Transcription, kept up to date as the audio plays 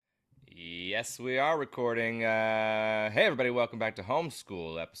Yes, we are recording. Hey, everybody, welcome back to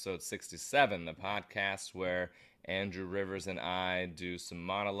Homeschool, episode 67, the podcast where Andrew Rivers and I do some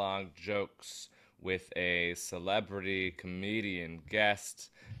monologue jokes with a celebrity comedian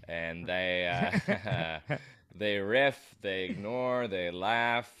guest, and they riff, they ignore, they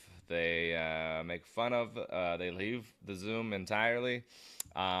laugh, they make fun of, they leave the Zoom entirely.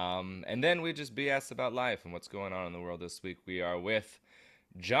 And then we just BS about life and what's going on in the world this week. We are with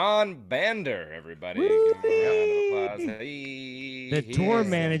John Bander, everybody. Give him a round of applause. Whee! Hey, The he tour is.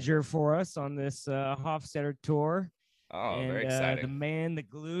 manager for us on this Hofstetter tour, Oh, and very the exciting. man, the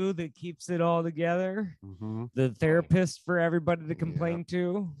glue that keeps it all together, Mm-hmm. the therapist for everybody to Yeah. complain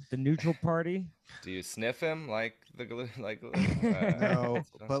to, the neutral party. Do you sniff him like the glue? Like No,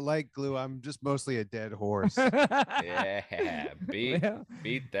 but like glue, I'm just mostly a dead horse. yeah, Well.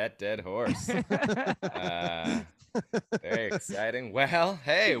 beat that dead horse. Very exciting. Well,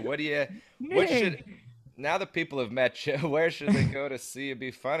 hey, what should now that people have met you, where should they go to see you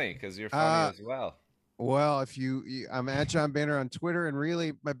be funny? Because you're funny as well. Well, I'm at John Banner on Twitter, and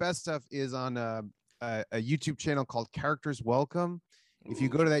really, my best stuff is on a YouTube channel called Characters Welcome. If you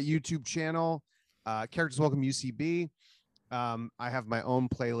go to that YouTube channel, Characters Welcome UCB, I have my own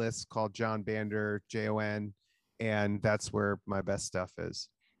playlist called John Bander JON, and that's where my best stuff is.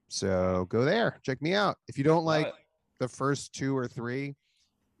 So go there, check me out. If you don't Love like it. the first two or three,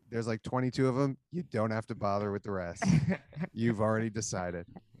 there's like 22 of them. You don't have to bother with the rest. You've already decided.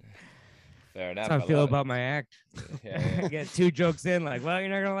 Fair enough. That's how I feel love it. about my act. Yeah. Get two jokes in, like, well, you're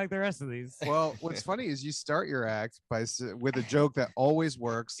not gonna like the rest of these. Well, what's funny is you start your act with a joke that always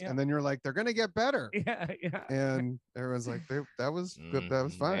works, Yeah. and then you're like, they're gonna get better, Yeah. and everyone's like, that was good, that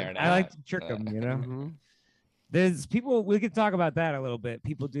was Fair fine. enough. I like to trick them, Mhm. There's people, we could talk about that a little bit.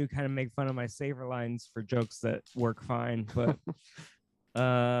 People do kind of make fun of my saver lines for jokes that work fine, but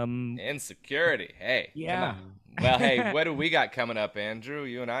Insecurity. Hey. yeah. Come on. Well, hey, what do we got coming up, Andrew?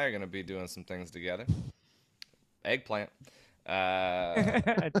 You and I are going to be doing some things together. Eggplant.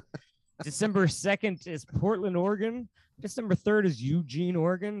 December 2nd is Portland, Oregon. December 3rd is Eugene,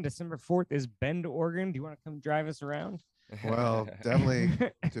 Oregon. December 4th is Bend, Oregon. Do you want to come drive us around? Well, definitely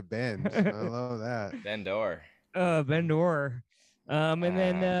to Bend. I love that. Bend Or. Bend, Or. And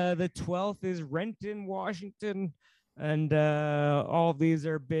then the 12th is Renton, Washington. And all of these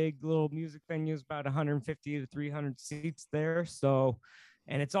are big little music venues, about 150 to 300 seats there. So,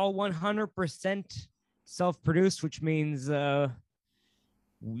 and it's all 100% self-produced, which means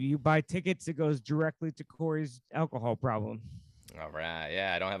you buy tickets, it goes directly to Corey's alcohol problem. All right.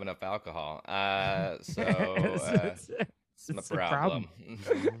 Yeah, I don't have enough alcohol. It's my It's a problem.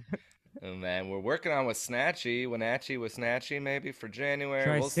 And then we're working on with Wenatchee with Snatchy maybe for January.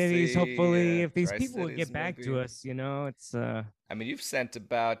 Tri-Cities, we'll see. hopefully, if these people would Tri-Cities get back maybe. to us, it's I mean, you've sent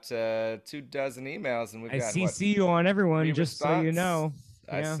about 24 emails, and we've I got CC you on everyone, three just so you know.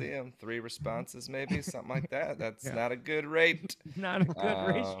 I Yeah. see them. 3 responses, maybe something like that. That's not a good rate. Not a good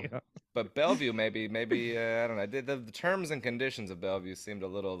ratio. But Bellevue, maybe I don't know. The terms and conditions of Bellevue seemed a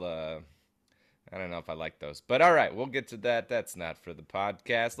little. I don't know if I like those. But all right, we'll get to that. That's not for the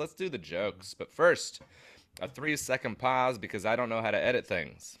podcast. Let's do the jokes. But first, a 3-second pause because I don't know how to edit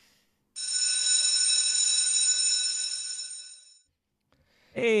things.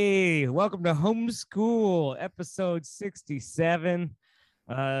 Hey, welcome to Homeschool, episode 67.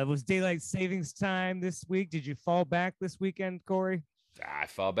 It was daylight savings time this week. Did you fall back this weekend, Corey? I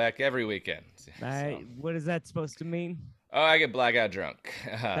fall back every weekend. So. What is that supposed to mean? Oh, I get blackout drunk. Oh,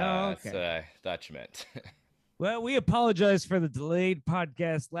 That's okay. what I thought you meant. Well, we apologize for the delayed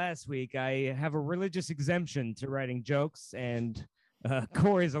podcast last week. I have a religious exemption to writing jokes, and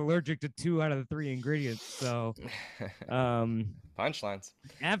Corey's allergic to 2 out of the 3 ingredients. So, Punchlines.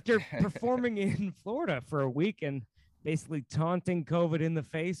 after performing in Florida for a week and basically taunting COVID in the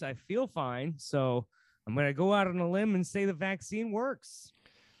face, I feel fine. So, I'm going to go out on a limb and say the vaccine works.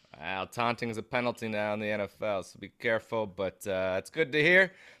 Well, taunting is a penalty now in the NFL, so be careful, but it's good to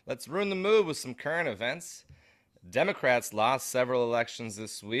hear. Let's ruin the mood with some current events. Democrats lost several elections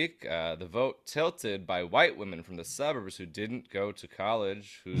this week. The vote tilted by white women from the suburbs who didn't go to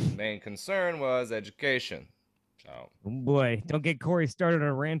college, whose main concern was education. So, Oh boy, don't get Corey started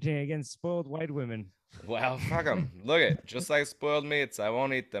on ranting against spoiled white women. well, fuck them. Look it, just like spoiled meats, I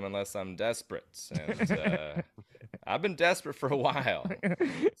won't eat them unless I'm desperate. And I've been desperate for a while.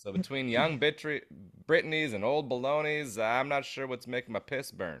 So between young Britneys and old Baloney's, I'm not sure what's making my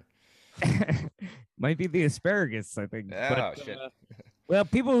piss burn. Might be the asparagus, I think. Oh, shit. Well,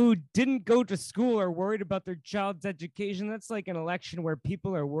 people who didn't go to school are worried about their child's education. That's like an election where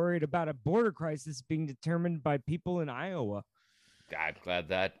people are worried about a border crisis being determined by people in Iowa. I'm glad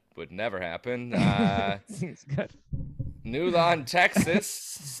that would never happen. Seems good. New law in Texas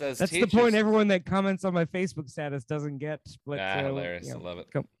says That's teachers. the point everyone that comments on my Facebook status doesn't get. But Hilarious. you know, I love it.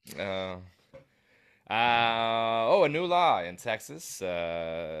 come. A new law in Texas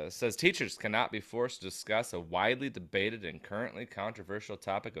says teachers cannot be forced to discuss a widely debated and currently controversial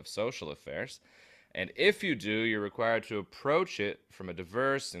topic of social affairs. And if you do, you're required to approach it from a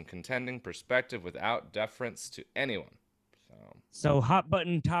diverse and contending perspective without deference to anyone. So hot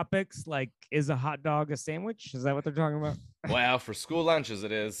button topics like, is a hot dog a sandwich? Is that what they're talking about? Well, for school lunches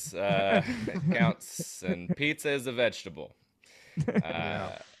it is. It counts. And pizza is a vegetable.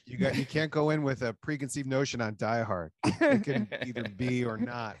 You can't go in with a preconceived notion on Die Hard. It can either be or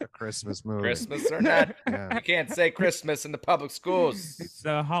not a Christmas movie. Christmas or not. Yeah. You can't say Christmas in the public schools. It's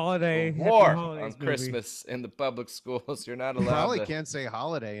a holiday. War happy on holidays movie. Christmas in the public schools. You're not You allowed probably to. can't say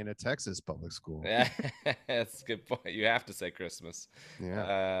holiday in a Texas public school. Yeah, that's a good point. You have to say Christmas.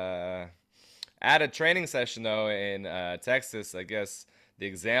 Yeah. At a training session, though, in Texas, I guess the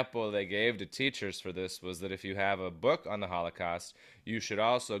example they gave to teachers for this was that if you have a book on the Holocaust, you should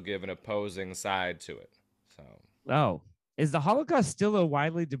also give an opposing side to it. So, Oh, is the Holocaust still a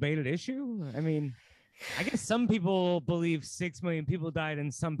widely debated issue? I mean, I guess some people believe 6 million people died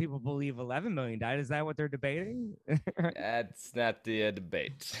and some people believe 11 million died. Is that what they're debating? that's not the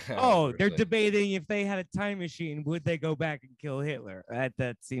debate. Oh, they're unfortunately. debating if they had a time machine, would they go back and kill Hitler?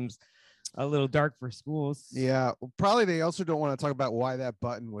 That seems a little dark for schools. Yeah. Well, probably they also don't want to talk about why that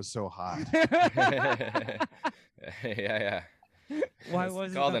button was so hot. yeah. Why It's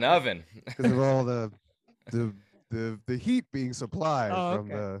was called it an oven? Because of all the heat being supplied Oh,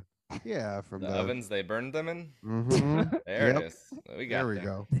 from okay. from The the ovens they burned them in? Mhm. There Yep. it is. We got There we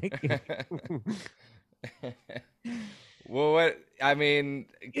that. go. Well, what I mean,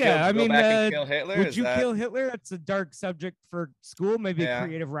 Yeah, I go mean, back and kill Hitler. Would Is you that... kill Hitler? That's a dark subject for school. Maybe Yeah. a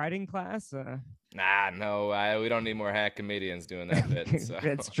creative writing class. Nah, no, we don't need more hack comedians doing that bit. So.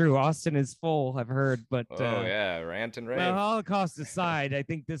 That's true. Austin is full, I've heard. But Oh yeah, rant and rave. well, Holocaust aside, I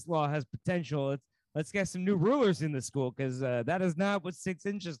think this law has potential. Let's get some new rulers in the school because that is not what 6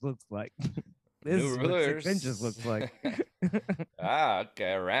 inches looks like. This New is what rulers. 6 inches looks like.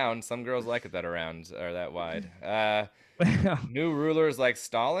 Okay, around. Some girls like it that around or that wide. Well, New rulers like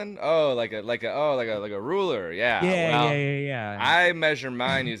Stalin. Oh, like a ruler. Yeah. yeah. Well, I measure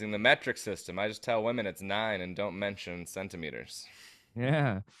mine using the metric system. I just tell women it's 9 and don't mention centimeters.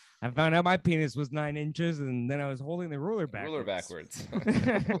 Yeah. I found out my penis was 9 inches and then I was holding the ruler backwards. Ruler backwards.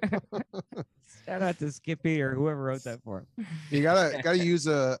 Shout out to Skippy or whoever wrote that for him. You gotta use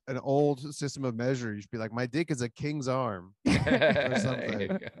an old system of measure. You should be like, my dick is a king's arm. There something. you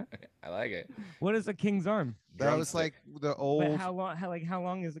go. I like it. What is a king's arm? That was Drumstick. like the But old. how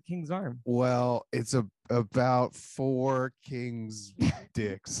long is a king's arm? Well, it's about 4 kings'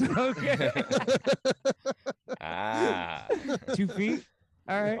 dicks. Okay. Ah. 2 feet.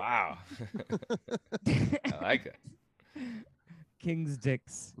 All right. Wow. I like it. King's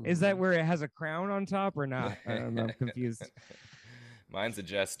dicks. Is that where it has a crown on top or not? I don't know. I'm confused. Mine's a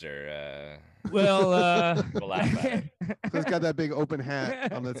jester. Well, We'll laugh at it. So it's got that big open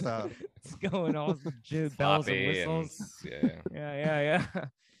hat on the top. it's going all bells and Floppy whistles. yeah. Yeah.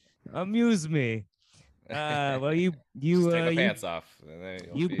 Amuse me. Well, you Just take the you, pants off. And then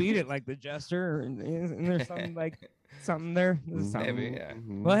you'll you be- beat it like the jester. Isn't there something there? There's something. Maybe, yeah.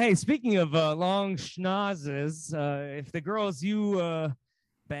 Mhm. Well, hey, speaking of long schnozzes, if the girls you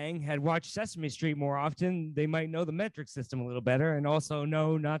bang had watched Sesame Street more often, they might know the metric system a little better and also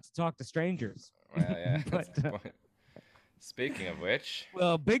know not to talk to strangers. Well, yeah. that's But, a good point. Speaking of which,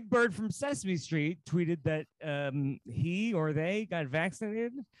 Well, Big Bird from Sesame Street tweeted that he or they got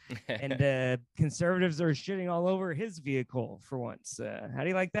vaccinated and conservatives are shitting all over his vehicle for once. How do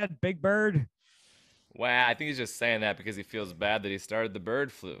you like that, Big Bird? well, I think he's just saying that because he feels bad that he started the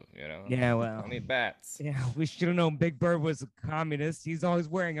bird flu. You know. Yeah, well. I need bats. Yeah, we should have known Big Bird was a communist. He's always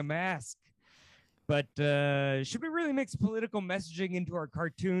wearing a mask. But should we really mix political messaging into our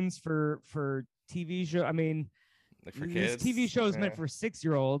cartoons for TV show? I mean, Like for this kids. TV show is Yeah. meant for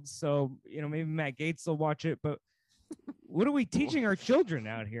 6-year-olds, so maybe Matt Gates will watch it. But what are we teaching our children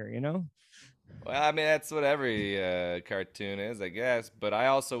out here? Well, I mean, that's what every cartoon is, I guess. But I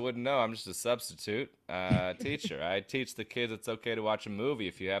also wouldn't know. I'm just a substitute teacher. I teach the kids it's okay to watch a movie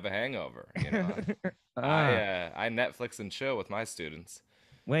if you have a hangover. You know, I Netflix and chill with my students.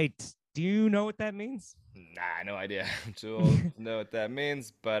 Wait, do you know what that means? Nah, no idea. I'm too old to know what that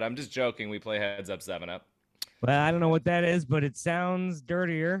means. But I'm just joking. We play Heads Up 7-Up. Well, I don't know what that is, but it sounds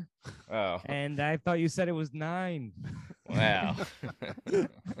dirtier. Oh, And I thought you said it was 9. wow.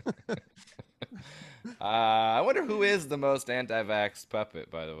 I wonder who is the most anti-vax puppet,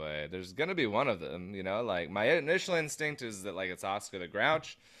 by the way. There's gonna be one of them, you know? Like, my initial instinct is that, like, it's Oscar the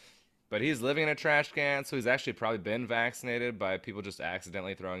Grouch, but he's living in a trash can, so he's actually probably been vaccinated by people just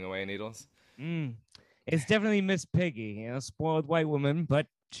accidentally throwing away needles. Mm. It's definitely Miss Piggy, spoiled white woman, but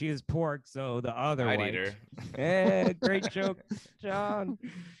she is pork, so the other I'd white. eat her. Great joke, John.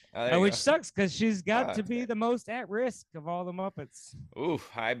 Oh, there you Which go. sucks because she's got Oh, to be the most at risk of all the Muppets. Ooh,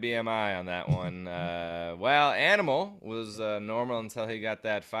 high BMI on that one. Well, Animal was normal until he got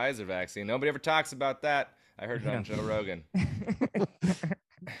that Pfizer vaccine. Nobody ever talks about that. I heard it on Joe Rogan.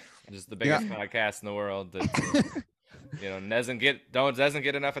 Just the biggest podcast in the world that doesn't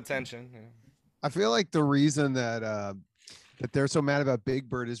get enough attention. I feel like the reason that they're so mad about Big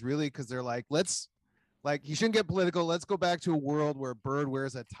Bird is really because they're like, he shouldn't get political. Let's go back to a world where Bird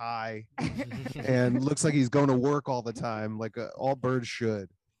wears a tie and looks like he's going to work all the time, like all birds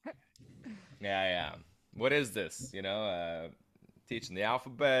should. Yeah. What is this? Teaching the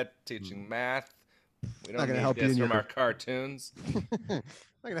alphabet, teaching math. We don't need this from our cartoons.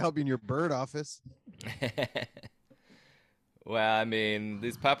 Not gonna help you in your bird office. Well, I mean,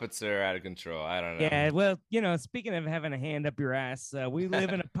 these puppets are out of control. I don't know. Yeah, well, speaking of having a hand up your ass, we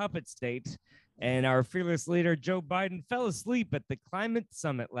live in a puppet state, and our fearless leader, Joe Biden, fell asleep at the climate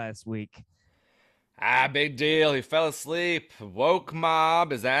summit last week. Big deal. He fell asleep. Woke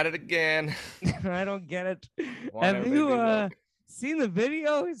mob is at it again. I don't get it. Have you seen the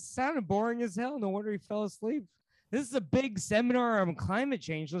video? It sounded boring as hell. No wonder he fell asleep. This is a big seminar on climate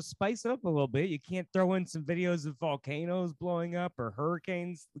change. Let's spice it up a little bit. You can't throw in some videos of volcanoes blowing up or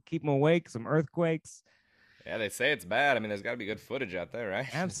hurricanes to keep them awake, some earthquakes. Yeah, they say it's bad. I mean, there's got to be good footage out there,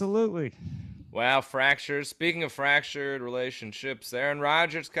 right? Absolutely. Well, fractures. Speaking of fractured relationships, Aaron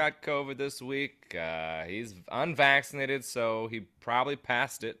Rodgers caught COVID this week. He's unvaccinated, so he probably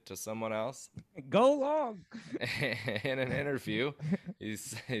passed it to someone else. Go long. In an interview,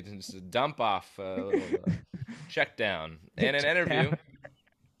 he's just a dump off, little check down. In an interview,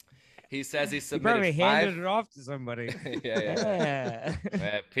 he says he submitted he probably handed it off to somebody. Yeah.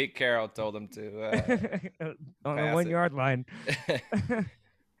 Pete Carroll told him to on the 1 yard line.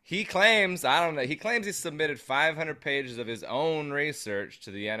 He claims, he submitted 500 pages of his own research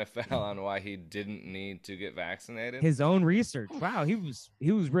to the NFL on why he didn't need to get vaccinated. His own research. Wow, he was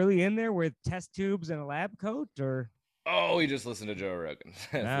really in there with test tubes and a lab coat, or? Oh, he just listened to Joe Rogan.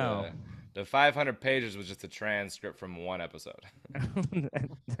 Wow. The 500 pages was just a transcript from one episode.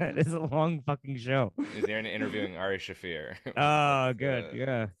 That is a long fucking show. He's interviewing Ari Shaffir. Oh, good.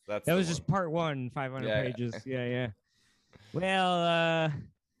 Yeah. That was just part one, 500 pages. Yeah.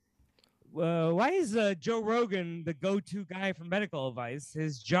 Well, why is Joe Rogan the go-to guy for medical advice?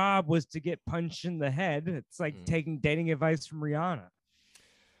 His job was to get punched in the head. It's like taking dating advice from Rihanna.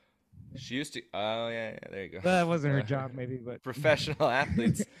 She used to. Oh yeah, there you go. Well, that wasn't her job, maybe, but professional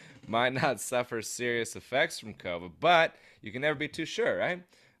athletes might not suffer serious effects from COVID, but you can never be too sure, right?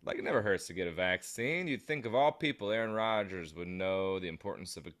 Like, it never hurts to get a vaccine. You'd think of all people, Aaron Rodgers would know the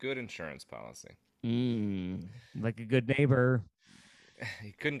importance of a good insurance policy. Like a good neighbor.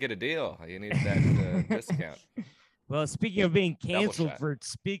 He couldn't get a deal. You need that discount. Well, speaking of being canceled for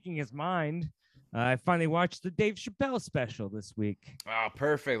speaking his mind, I finally watched the Dave Chappelle special this week. Oh,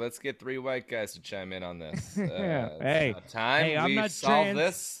 perfect. Let's get three white guys to chime in on this. Hey, I'm not solve trans.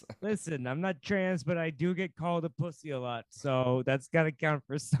 This. Listen, I'm not trans, but I do get called a pussy a lot, so that's got to count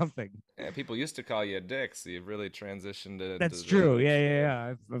for something. Yeah, people used to call you a dick, so you've really transitioned to. That's true.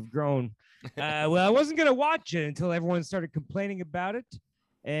 Yeah. I've grown. Well, I wasn't gonna watch it until everyone started complaining about it,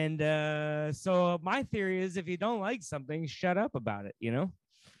 and so my theory is, if you don't like something, shut up about it.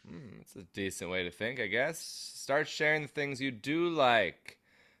 It's a decent way to think, I guess. Start sharing the things you do like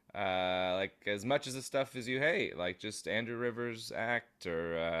as much as the stuff as you hate, like just Andrew Rivers' act,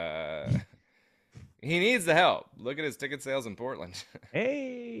 or he needs the help. Look at his ticket sales in Portland.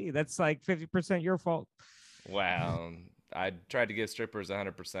 Hey, that's like 50% your fault. Wow. I tried to give strippers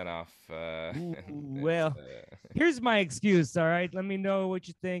 100% off. Well, here's my excuse. All right, let me know what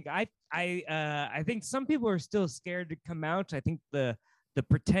you think. I think some people are still scared to come out. I think the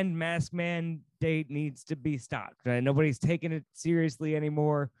pretend mask mandate needs to be stopped. Right? Nobody's taking it seriously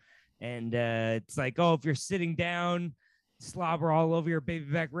anymore, and it's like, oh, if you're sitting down, slobber all over your baby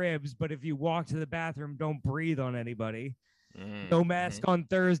back ribs, but if you walk to the bathroom, don't breathe on anybody. No mask on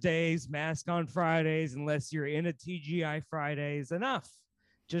Thursdays, mask on Fridays, unless you're in a TGI Fridays. Enough.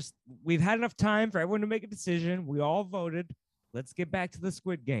 We've had enough time for everyone to make a decision. We all voted. Let's get back to the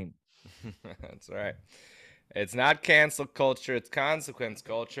Squid Game. That's right. It's not cancel culture, it's consequence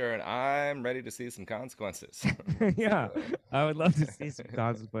culture, and I'm ready to see some consequences. Yeah, I would love to see some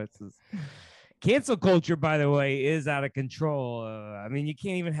consequences. Cancel culture, by the way, is out of control. I mean, you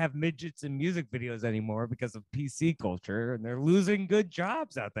can't even have midgets in music videos anymore because of PC culture, and they're losing good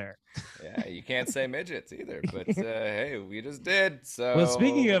jobs out there. Yeah, you can't say midgets either, but hey, we just did. So, Well,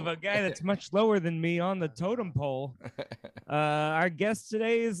 speaking of a guy that's much lower than me on the totem pole, our guest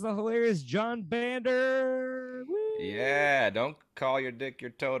today is the hilarious John Bander. Woo! yeah, don't call your dick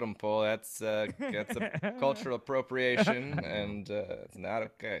your totem pole. That's a cultural appropriation, and it's not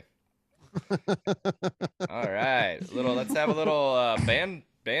okay. All right, let's have a little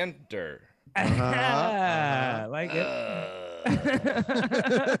banter. Like it.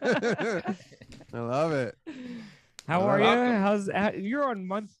 I love it. How are you? Welcome. You're on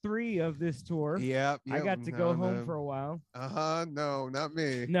month 3 of this tour? Yep. I got to go home for a while. No, not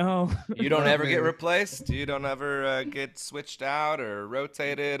me. No. You don't Not ever get me. replaced? You don't ever get switched out or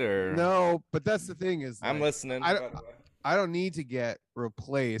rotated or? No, but that's the thing is, I'm like, listening. I by don't- the way. I don't need to get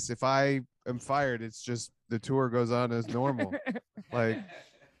replaced. If I am fired, it's just the tour goes on as normal. Like,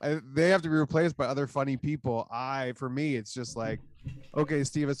 they have to be replaced by other funny people. For me, it's just like, okay,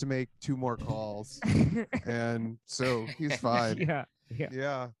 Steve has to make 2 more calls, and so he's fine. Yeah.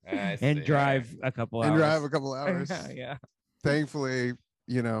 Yeah, I And see. drive a couple and hours. drive a couple hours. Yeah. Thankfully,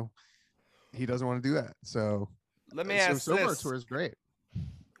 he doesn't want to do that. So Let me ask so far, this. tour is great.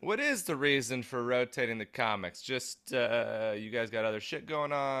 What is the reason for rotating the comics? Just you guys got other shit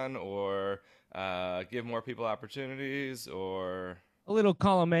going on, or give more people opportunities, or A little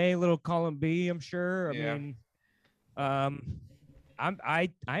column A, a little column B, I'm sure. I Yeah. mean, I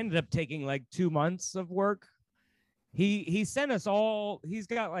ended up taking like 2 months of work. He sent us all. He's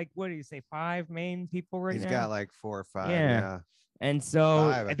got like, what do you say, 5 main people right He's now. got like 4 or 5. Yeah. Yeah. And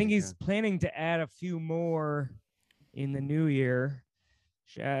so 5, I think he's planning to add a few more in the new year.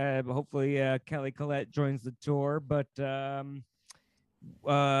 Hopefully Kelly Collette joins the tour, but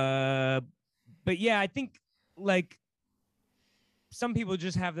yeah, I think like some people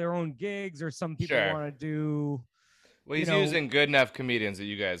just have their own gigs, or some people Sure. want to do. well, he's you know- using good enough comedians that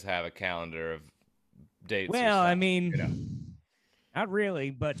you guys have a calendar of dates. or Well, I something, mean, you know. not really,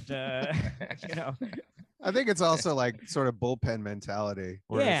 but I think it's also like sort of bullpen mentality,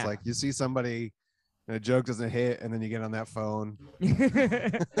 where Yeah. it's like you see somebody and a joke doesn't hit, and then you get on that phone. get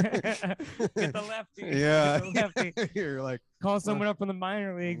the lefty. Yeah. Get the lefty. You're like, Call someone up from the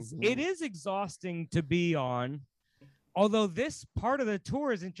minor leagues. Mhm. It is exhausting to be on. Although this part of the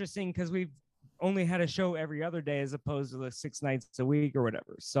tour is interesting because we've only had a show every other day as opposed to the 6 nights a week or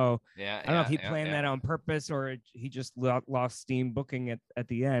whatever. So Yeah, I don't know if he planned that on purpose or he just lost steam booking at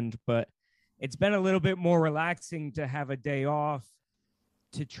the end. But it's been a little bit more relaxing to have a day off,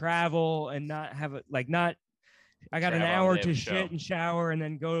 to travel and not have it like not. I got an Travel on hour the day of to the show. shit and shower and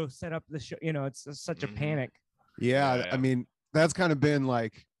then go set up the show. It's such a Mhm. panic. yeah. Yeah. I mean, that's kind of been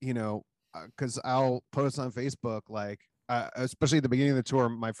like, because I'll post on Facebook, like, especially at the beginning of the tour,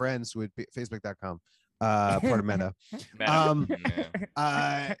 my friends would be Facebook.com, part of Meta. Meta. Um,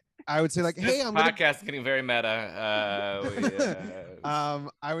 Yeah. I would say like, This hey, I'm gonna podcast is getting very meta.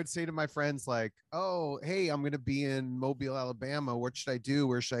 I would say to my friends like, oh, hey, I'm gonna be in Mobile, Alabama. What should I do?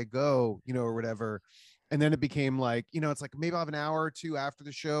 Where should I go? Or whatever. And then it became like, it's like maybe I'll have an hour or 2 after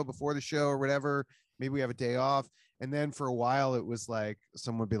the show, before the show, or whatever. Maybe we have a day off. And then for a while, it was like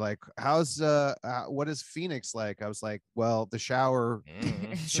someone would be like, "How's what is Phoenix like?" I was like, "Well, the shower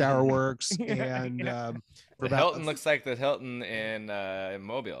works." And Yeah. for The about Hilton looks like the Hilton in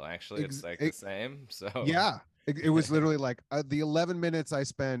Mobile. Actually, it's like the ex- same. So yeah, it was literally like the 11 minutes I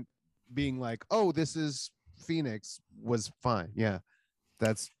spent being like, "Oh, this is Phoenix," was fine. Yeah,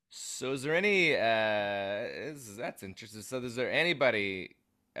 that's So is there any? That's interesting. So is there anybody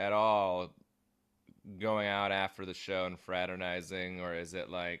at all going out after the show and fraternizing, or is it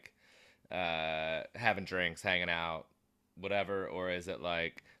like having drinks, hanging out, whatever, or is it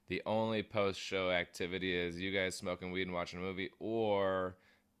like the only post-show activity is you guys smoking weed and watching a movie, or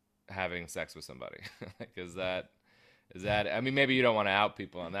having sex with somebody? Like, is that? I mean, maybe you don't want to out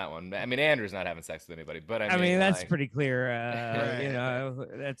people on that one. I mean, Andrew's not having sex with anybody, but I mean, that's like, pretty clear. Right.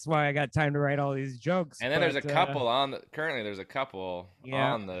 That's why I got time to write all these jokes. And then there's a but, couple currently there's a couple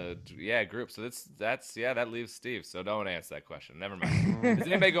Yeah. on the group. So that leaves Steve. So don't answer that question. Never mind. Is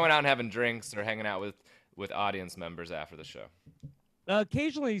anybody going out and having drinks or hanging out with audience members after the show?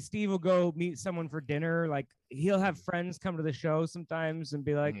 Occasionally, Steve will go meet someone for dinner. Like he'll have friends come to the show sometimes and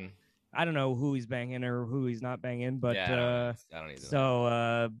be like, Mhm. I don't know who he's banging or who he's not banging, but Yeah, I don't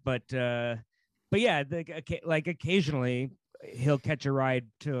either. but yeah, like occasionally he'll catch a ride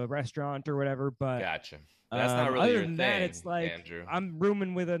to a restaurant or whatever. But Gotcha. That's not really other your than thing, that, it's like Andrew. I'm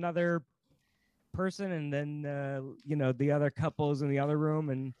rooming with another person, and then the other couples in the other room,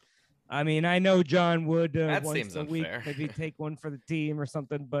 and I mean, I know John would That once seems a week unfair. maybe take one for the team or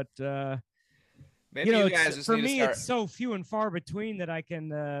something, but Maybe you know, you it's, guys just for need to me, start. it's so few and far between that I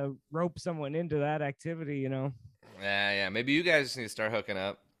can rope someone into that activity. You know. Yeah. Maybe you guys just need to start hooking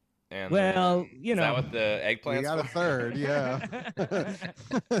up. And Well, you is that know. what the We eggplant's got a for? third, yeah.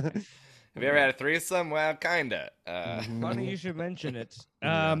 Have you ever had a threesome? Well, kinda. Funny you should mention it.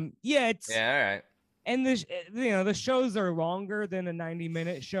 Yeah. Yeah, it's Yeah, all right. and this, you know, the shows are longer than a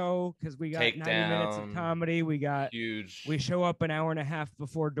 90-minute show because we got 90 minutes of Takedown, comedy. We huge. show up an hour and a half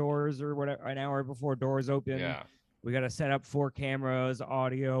before doors or whatever, an hour before doors open. Yeah. We got to set up 4 cameras,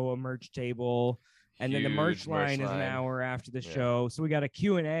 audio, a merch table, and then the merch Huge merch line is an line. hour after the Yeah. show. So we got a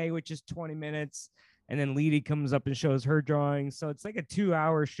Q&A, which is 20 minutes, and then Leedy comes up and shows her drawings. So it's like a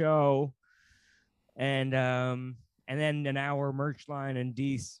 2-hour show, and then an hour merch line and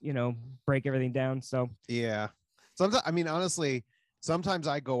you know, break everything down. So Yeah. Sometimes, I mean, honestly, sometimes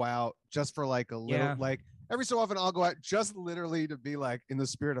I go out just for like a little, Yeah. like every so often I'll go out just literally to be like in the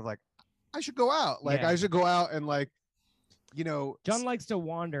spirit of like, I should go out. Like Yeah. I should go out and like, you know, John likes to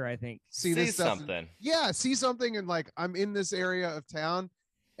wander, I think. see See this stuff. something. Yeah. See something. And like, I'm in this area of town.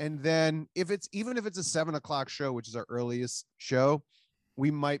 And then even if it's a 7 o'clock show, which is our earliest show, we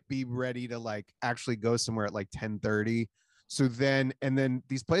might be ready to like actually go somewhere at like 10:30. So then, and then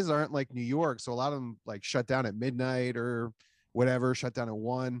these places aren't like New York. So a lot of them like shut down at midnight or whatever, shut down at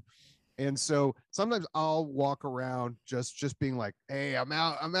 1. And so sometimes I'll walk around just being like, hey, I'm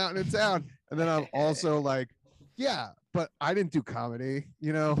out in town. And then I'm also like, yeah, but I didn't do comedy,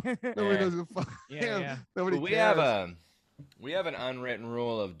 you know. Nobody Yeah. knows the fuck. Yeah. Nobody But cares. we have an unwritten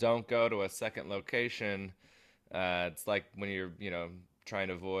rule of don't go to a second location. It's like when you're, you know, trying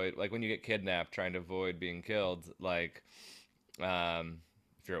to avoid, like when you get kidnapped, trying to avoid being killed. Like,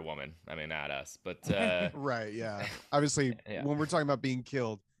 if you're a woman, I mean, not us, but Right, yeah. Obviously, Yeah. when we're talking about being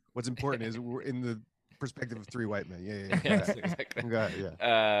killed, what's important is we're in the perspective of 3 white men. Yeah. yes, exactly. Okay,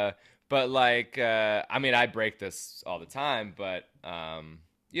 yeah. But like, I mean, I break this all the time, but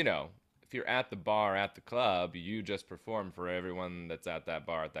you know, if you're at the bar at the club, you just perform for everyone that's at that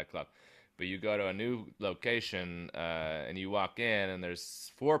bar at that club. But you go to a new location and you walk in and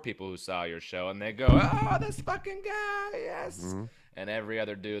there's 4 people who saw your show and they go, "Oh, this fucking guy, yes!" Mhm. And every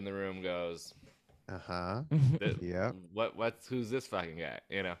other dude in the room goes, Uh-huh. "Th- Yeah. who's this fucking guy?"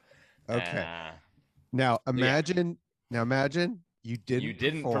 You know? Okay. Uh, Now imagine you didn't you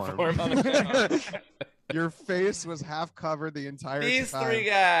didn't perform. perform on the show. Your face was half covered the entire These time. 3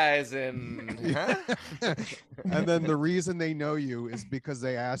 guys and And then the reason they know you is because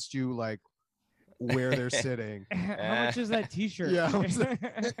they asked you like where they're sitting. How much is that T-shirt? Yeah,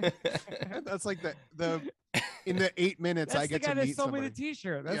 That's like the in the 8 minutes That's I get the guy to that meet sold somebody. me the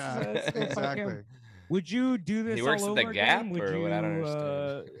T-shirt. That's, Yeah, that's fucking- exactly. Would you do this He works all at the over Gap, again? Would or you? what? I don't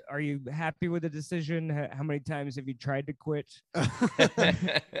understand. Are you happy with the decision? How many times have you tried to quit?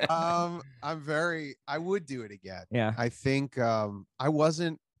 I would do it again. Yeah. I think I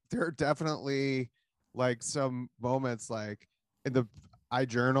wasn't there are definitely like some moments like in the I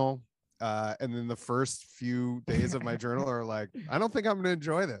journal and then the first few days of my journal are like, I don't think I'm gonna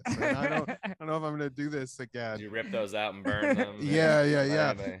enjoy this. And I don't know if I'm gonna do this again. You rip those out and burn them. Yeah.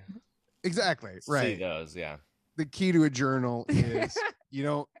 Let anybody Exactly. See Right. those, yeah. The key to a journal is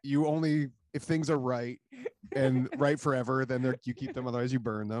you only if things are right and right forever, then you keep them, otherwise you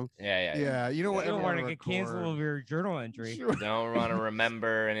burn them. Yeah. Yeah, you know what? You don't want to everyone get canceled record. over your journal entry. Sure. Don't want to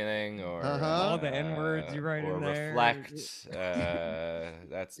remember anything or Uh-huh. All the N-words you write or in there. reflect.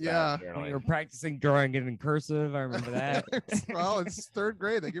 That's Yeah. bad When journaling. you were practicing drawing it in cursive, I remember that. Well, it's 3rd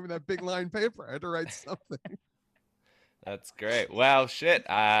grade. They gave me that big line paper. I had to write something. That's great. Well, shit.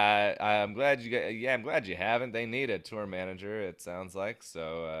 I'm glad you get. Yeah, I'm glad you haven't. They need a tour manager. It sounds like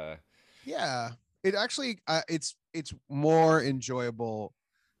so. Yeah, it actually it's more enjoyable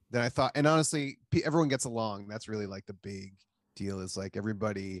than I thought. And honestly, everyone gets along. That's really like the big deal. Is like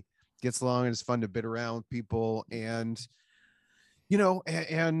everybody gets along and it's fun to bid around with people, and you know,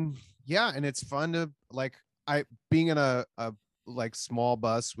 and yeah, and it's fun to like being in a like small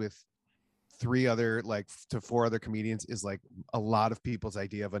bus with 3 other like to 4 other comedians is like a lot of people's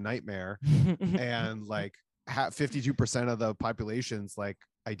idea of a nightmare. And like 52% of the population's like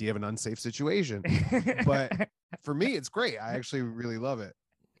idea of an unsafe situation. But for me, it's great. I actually really love it.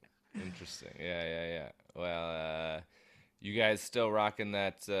 Interesting. Yeah. Well, you guys still rocking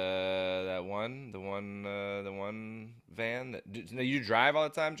that the one van? Do you drive all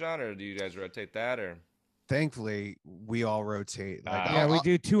the time, John, or do you guys rotate that, or? Thankfully, we all rotate. Like, Ah. Yeah, we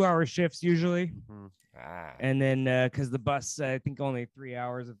do 2-hour shifts usually. Mhm. Ah. And then because the bus, I think only 3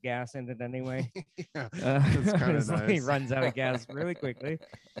 hours of gas in it anyway. Yeah, that's kind of It's like nice. runs out of gas really quickly.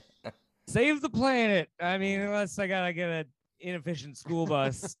 Save the planet. I mean, unless I gotta get an inefficient school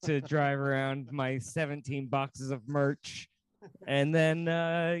bus to drive around my 17 boxes of merch, and then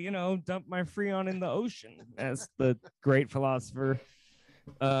dump my Freon in the ocean, as the great philosopher.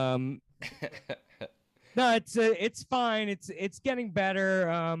 No, it's fine. It's getting better.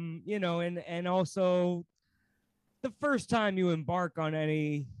 And also the first time you embark on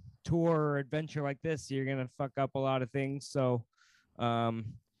any tour or adventure like this, you're gonna fuck up a lot of things. So, um,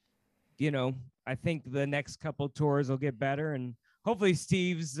 I think the next couple tours will get better, and hopefully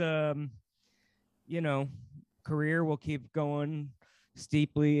Steve's, career will keep going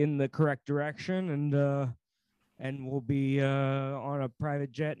steeply in the correct direction, and we'll be on a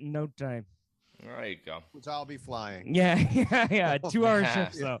private jet in no time. There you go. Which I'll be flying. Yeah. 2-hour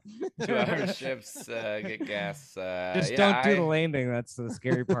shifts though. 2-hour shifts, get gas. Just don't do the landing. That's the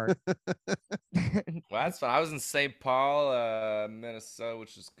scary part. Well, that's fun. I was in St. Paul, Minnesota,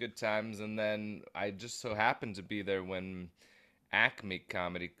 which was good times, and then I just so happened to be there when Acme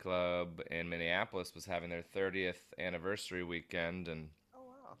Comedy Club in Minneapolis was having their 30th anniversary weekend, and Oh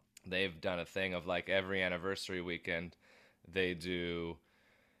wow. they've done a thing of like every anniversary weekend they do,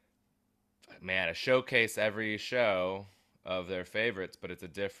 man, a showcase every show of their favorites, but it's a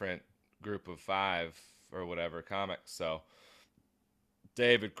different group of 5 or whatever comics. So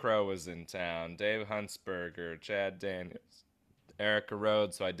David Crow was in town, Dave Huntsberger, Chad Daniels, Erica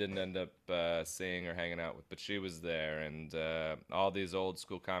Rhodes, so I didn't end up seeing or hanging out with, but she was there, and all these old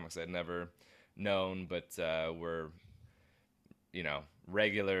school comics I'd never known, but were,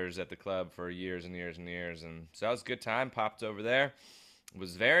 regulars at the club for years and years and years, and so that was a good time. Popped over there. It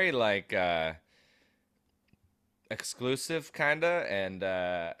was very like exclusive kinda, and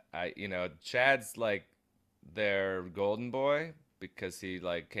Chad's like their golden boy because he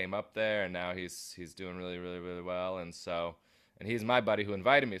like came up there, and now he's doing really really really well, and he's my buddy who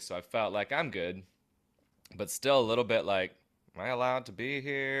invited me, so I felt like I'm good, but still a little bit like, am I allowed to be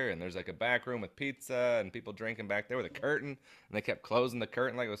here? And there's like a back room with pizza and people drinking back there with a curtain, and they kept closing the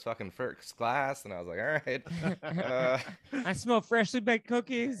curtain like it was fucking first class, and I was like, all right. I smell freshly baked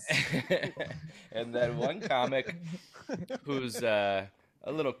cookies. And then one comic who's a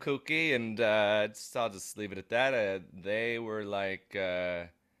little kooky, and I'll just leave it at that. They were like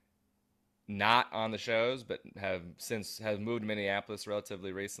not on the shows, but have moved to Minneapolis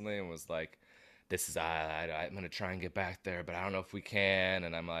relatively recently, and was like, this is I'm gonna try and get back there, but I don't know if we can.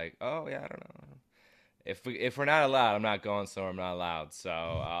 And I'm like, oh yeah, I don't know. If we're not allowed, I'm not going somewhere I'm not allowed. So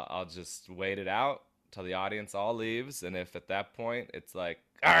I'll just wait it out till the audience all leaves, and if at that point it's like,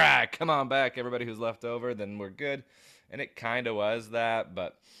 all right, come on back, everybody who's left over, then we're good. And it kind of was that,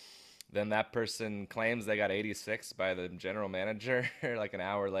 but then that person claims they got 86 by the general manager like an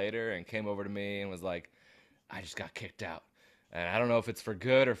hour later, and came over to me and was like, I just got kicked out, and I don't know if it's for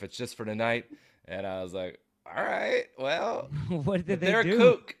good or if it's just for tonight. And I was like, all right, well, what did they they're do? A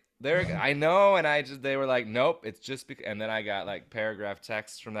kook. I know, and they were like, nope, it's just because. And then I got like paragraph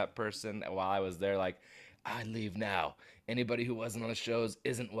texts from that person while I was there, like, I'd leave now. Anybody who wasn't on the shows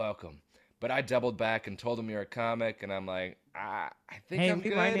isn't welcome. But I doubled back and told them you're a comic, and I'm like, I think I'm leave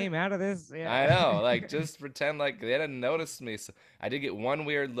good. my name out of this. Yeah. I know, like just pretend like they didn't notice me. So I did get one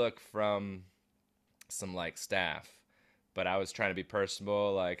weird look from some like staff, but I was trying to be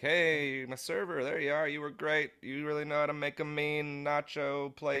personable, like, hey, my server, there you are. You were great. You really know how to make a mean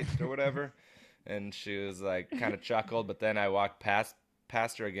nacho plate or whatever. And she was like, kind of chuckled, but then I walked past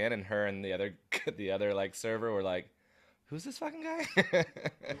her again, and her and the other like server were like, who's this fucking guy?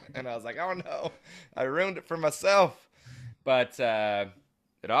 And I was like, oh no, I ruined it for myself. But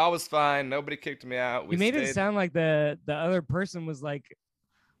it all was fine. Nobody kicked me out. You made it sound like the other person was like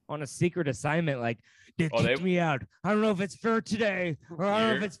on a secret assignment, like, they kicked me out. I don't know if it's for today or I don't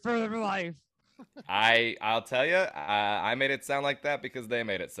know if it's for life. I'll tell you, I made it sound like that because they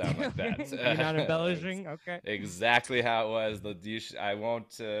made it sound like that. You're not embellishing? Okay. Exactly how it was. I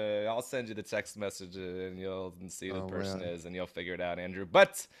won't. I'll send you the text message, and you'll see who the person is, and you'll figure it out, Andrew.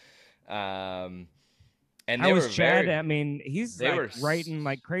 But, and I was Chad. I mean, he's like writing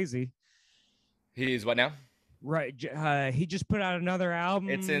like crazy. He's what now? Right. He just put out another album.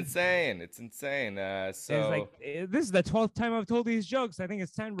 It's insane. So it's like, this is the 12th time I've told these jokes. I think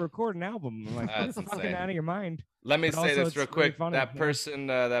it's time to record an album. I'm like, that's fucking out of your mind. Let me say this real quick. That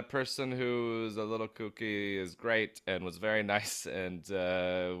person who's a little kooky is great and was very nice and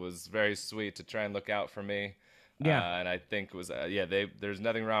was very sweet to try and look out for me. Yeah. And I think it was there's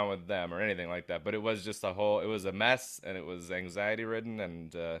nothing wrong with them or anything like that, but it was just it was a mess, and it was anxiety ridden,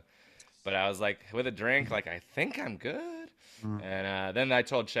 and but I was like with a drink, like I think I'm good. Mm. And then I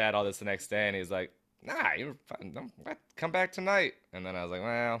told Chad all this the next day, and he's like, "Nah, you're fine. Come back tonight." And then I was like,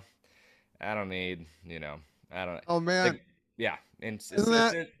 "Well, I don't need, I don't Oh man, like, yeah, it's Isn't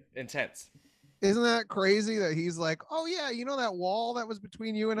that- intense." isn't that crazy that he's like, oh yeah, you know that wall that was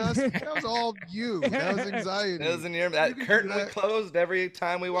between you and us? That was all you. That was anxiety. That was in your that You could do curtain we that. closed every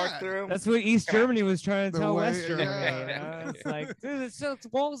time we walked Yeah. through. That's what East Come on. Germany was trying to The tell way- West Germany. yeah. It's like, dude, it's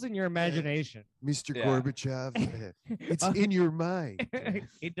walls in your imagination. Mr. Yeah. Gorbachev, it's in your mind.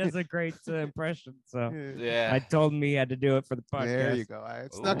 He does a great impression. So Yeah. I told him he had to do it for the podcast. There you go. I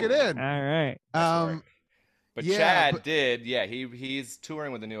snuck it Ooh. in. All right. But yeah, Chad but- did, he's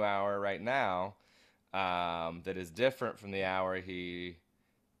touring with a new hour right now, that is different from the hour he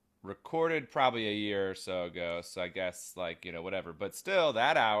recorded probably a year or so ago. So I guess whatever. But still,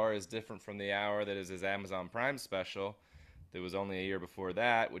 that hour is different from the hour that is his Amazon Prime special. That was only a year before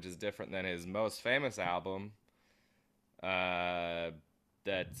that, which is different than his most famous album.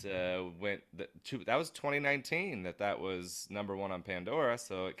 That was 2019 that was number one on Pandora,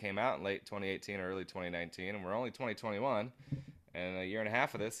 so it came out in late 2018 or early 2019, and we're only 2021, and a year and a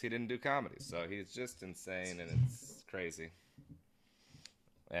half of this he didn't do comedy, so he's just insane, and it's crazy,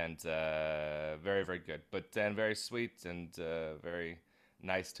 and very, very good, but then very sweet and very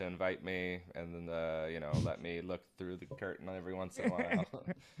nice to invite me, and then let me look through the curtain every once in a while.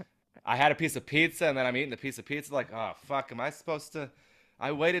 I had a piece of pizza, and then I'm eating the piece of pizza like, oh fuck, am I supposed to?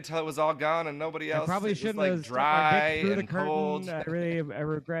 I waited till it was all gone and nobody else. I probably it was, shouldn't like have stuck my dry dick through the and cold. curtain. I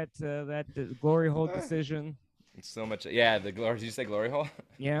regret that glory hole decision. It's so much. Yeah, the glory. Did you say glory hole?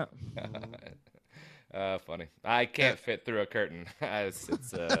 Yeah. Funny. I can't fit through a curtain. it's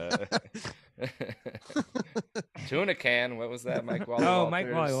tuna can. What was that, Mike Wally? Oh,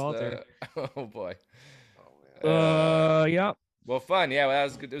 Mike Walters? Wally Walter. Oh boy. Yep. Well, fun. Yeah, well, that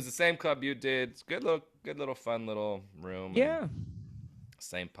was good. It was the same club you did. It's good little fun little room. Yeah.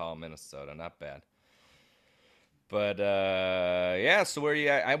 St. Paul, Minnesota. Not bad. But yeah. So where are you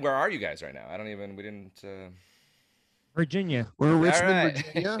at? Where are you guys right now? We didn't. Virginia. We're in Richmond, right.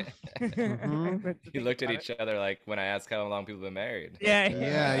 Virginia. Mhm. You looked at each other like when I asked how long people have been married. Yeah.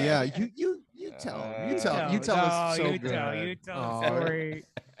 Yeah. You tell him. You tell us. So you good. tell the story.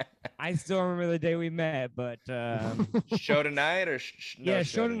 I still remember the day we met, but Show tonight or no yeah,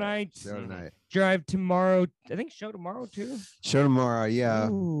 show tonight. Show tonight. Drive tomorrow. I think show tomorrow too. Show tomorrow. Yeah,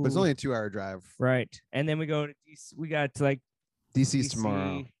 but it's Ooh. only a 2-hour drive. Right, and then we go to DC. We got to like DC's DC.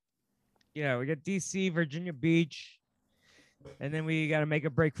 tomorrow. Yeah, we got DC, Virginia Beach, and then we got to make a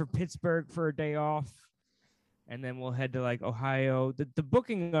break for Pittsburgh for a day off, and then we'll head to like Ohio. The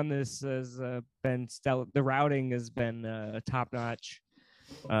booking on this has been stellar. The routing has been top notch.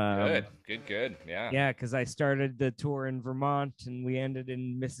 Good. Yeah. Yeah, because I started the tour in Vermont and we ended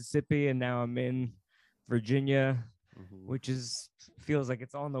in Mississippi, and now I'm in Virginia, which feels like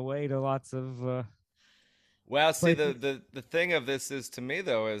it's on the way to lots of. Well, see, places. the thing of this is to me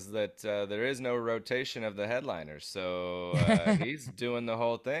though is that there is no rotation of the headliners, so he's doing the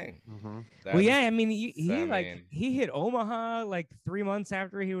whole thing. Well, yeah, I mean, he mean- he hit Omaha like 3 months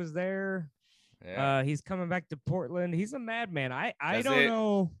after he was there. Yeah. He's coming back to Portland. He's a madman. I Does don't it-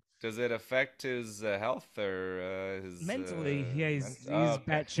 know Does it affect his health or his mentally. Yeah, he's Oh,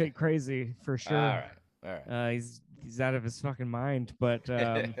 okay. batshit crazy for sure. All right. He's out of his fucking mind, but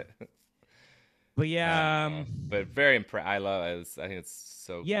yeah, but very impressed. I think it's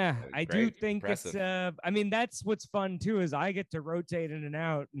so. yeah, I do great, think impressive. it's. I mean, that's what's fun too is I get to rotate in and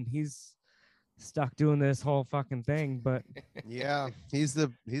out, and he's stuck doing this whole fucking thing. But Yeah, he's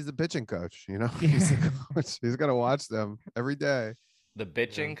the pitching coach. He's the coach. He's got to watch them every day. The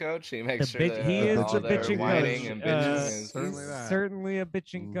bitching coach. He makes The sure bit- that he is all the their bitching whining coach. and bitching He's is certainly he's that. certainly a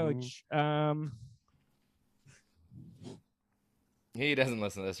bitching Mhm. coach. He doesn't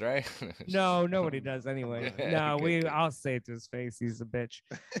listen to this, right? No, nobody does anyway. No, Good. I'll say it to his face. He's a bitch.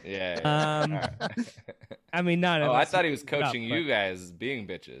 Yeah. Um, All right. I mean, not. Oh, I unless thought he was picks it up, coaching but- you guys being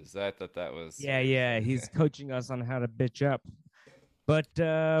bitches. I thought that was. Yeah. He's coaching us on how to bitch up. But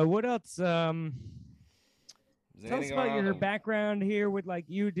what else? Is Tell us anything about going your on? background here with like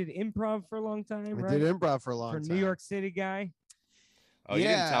you did improv for a long time, I right? did improv for a long For time. New York City guy. Oh, you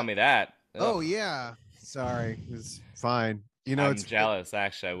didn't Yeah. tell me that. Oh Ugh. yeah. Sorry, it was fine. I'm It's jealous.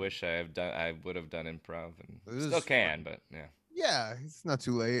 Actually, I wish I would have done improv, and It still is can, but yeah. Yeah, it's not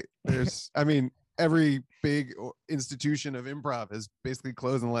too late. I mean, every big institution of improv has basically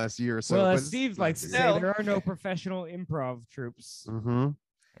closed in the last year or so. Well, but as it's Steve not likes to too say, Still. there are no professional improv troops. late. Mhm.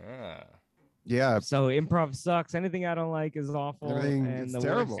 Ah. Yeah, So improv sucks. Anything I don't like is awful. everything and is the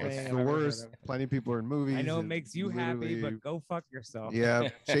terrible. Worst thing It's I've the ever heard worst. of. Plenty of people are in movies. I know it and makes you happy, literally- but go fuck yourself. yeah,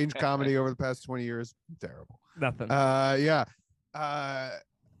 change comedy over the past 20 years. Terrible. Nothing. Yeah.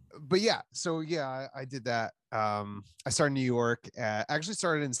 But yeah, so yeah, I did that. I started in New York. Actually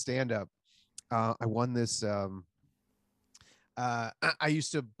started in stand-up. I won this. I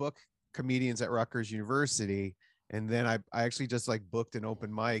used to book comedians at Rutgers University, and then I actually just like booked an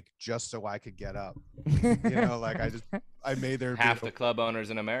open mic just so I could get up. You know, like I made there be Half an the club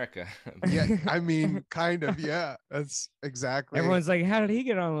owners in America. yeah, I mean, kind of, yeah. That's exactly. Everyone's like, "How did he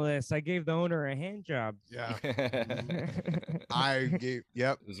get on the list?" I gave the owner a hand job. yeah. It I gave.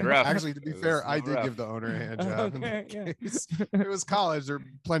 Yep. was rough. Actually, to be It was fair, a I little did rough. give the owner a hand job. in that Okay, yeah. case. It was college. There are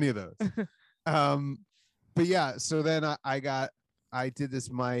plenty of those. But yeah. So then I did this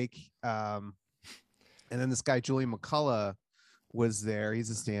mic, and then this guy Julian McCullough was there. He's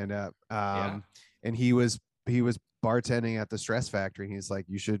a stand-up, and he was bartending at the Stress Factory. And he's like,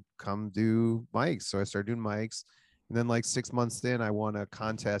 "You should come do mics." So I started doing mics, and then like 6 months in, I won a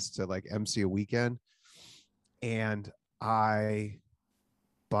contest to like MC a weekend, and I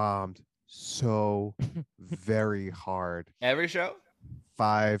bombed so very hard. Every show?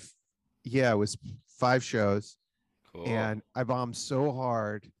 It was 5 shows, Cool. and I bombed so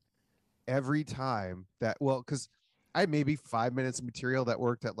hard every time that, well, because I had maybe 5 minutes of material that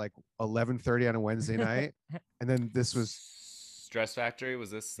worked at like 11:30 on a Wednesday night, and then this was Stress Factory.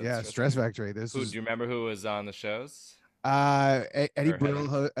 Was this? Stress Factory. This Who, was do you remember who was on the shows? Eddie Or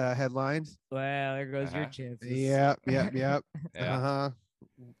Brill headlined. Well, there goes your Uh-huh. chances. Yep. Yeah.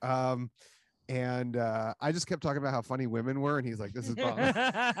 And I just kept talking about how funny women were, and he's like, "This is bomb."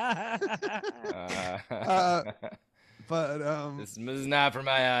 But This is not for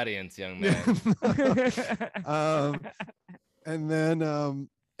my audience, young man. and then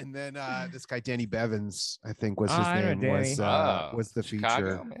this guy Danny Bevins, I think was his I know name, Oh, was the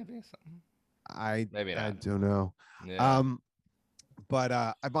Chicago, feature. maybe something. I not. don't know. Yeah. But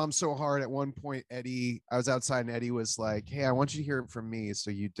I bombed so hard at one point, Eddie, I was outside and Eddie was like, "Hey, I want you to hear it from me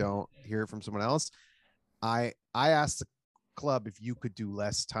so you don't hear it from someone else." I asked the club if you could do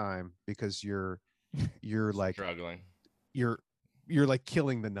less time because you're like Struggling. you're like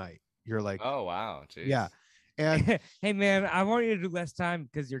killing the night. You're like, Oh wow. Jeez. yeah. And Hey man, I want you to do less time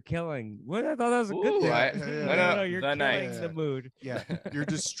because you're killing. What, I thought that was a good Ooh, thing. I- no, You're the killing night. the mood. yeah, you're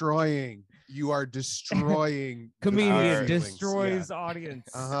destroying. You are destroying. the Comedian feelings. destroys audience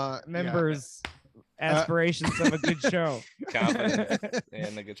Uh-huh. members' aspirations of a good show. Confidence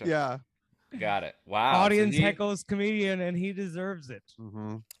in the good show. Yeah. Got it. Wow. so Audience he- heckles comedian and he deserves it.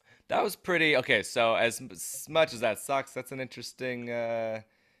 Mm-hmm. That was pretty okay. So as much as that sucks, that's an interesting.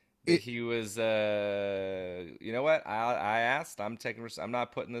 He was. You know what? I asked. I'm taking. I'm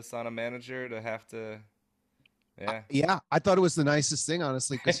not putting this on a manager to have to. Yeah. Yeah, I thought it was the nicest thing,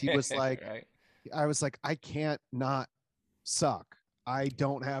 honestly, because he was like, right. I was like, I can't not suck. I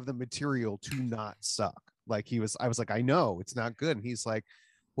don't have the material to not suck. Like I was like, I know it's not good. And he's like,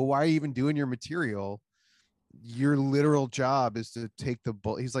 well, why are you even doing your material? Your literal job is to take the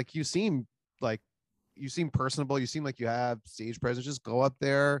bull. He's like, you seem personable. You seem like you have stage presence. Just go up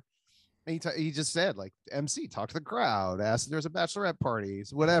there. And he just said, like, MC, talk to the crowd, ask if there's a bachelorette party,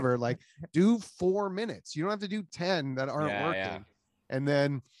 whatever. Like, do 4 minutes. You don't have to do 10 that aren't Yeah, working. yeah. And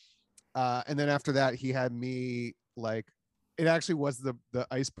then after that, he had me like, it actually was the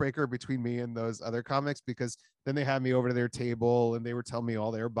icebreaker between me and those other comics, because then they had me over to their table and they were telling me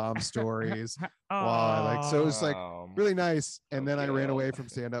all their bomb stories. Wow, so it was like really nice. And then I ran Okay. away from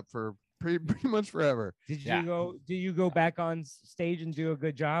stand up for pretty much forever. Did Yeah. you go back on stage and do a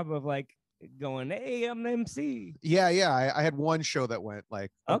good job of like going, "Hey, I'm the MC"? Yeah, I had one show that went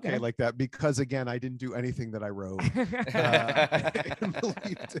like okay Okay. like that, because again, I didn't do anything that I wrote. And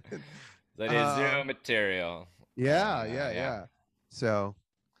believed in. That is your material. Yeah, Yeah. yeah. So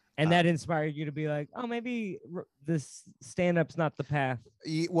And that inspired you to be like, "Oh, maybe this stand-up's not the path."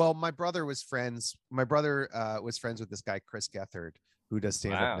 well, my brother was friends. My brother was friends with this guy Chris Gethard, who does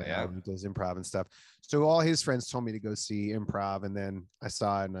stand up Wow, now, yeah. who does improv and stuff. So all his friends told me to go see improv, and then I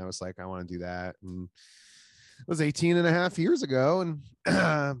saw it and I was like, I want to do that. And it was 18 and a half years ago, and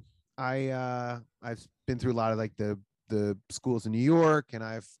I've been through a lot of like the schools in New York, and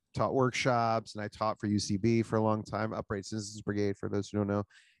I've taught workshops, and I taught for UCB for a long time, Upright Citizens Brigade, for those who don't know.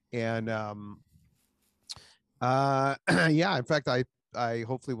 And yeah, in fact, I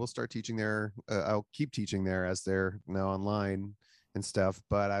hopefully will start teaching there. I'll keep teaching there as they're now online and stuff,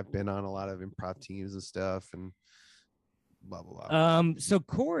 but I've been on a lot of improv teams and stuff, and blah blah blah. So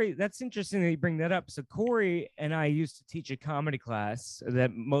Corey, that's interesting that you bring that up. So Corey and I used to teach a comedy class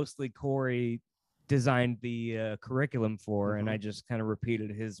that mostly Corey designed the curriculum for, and I just kind of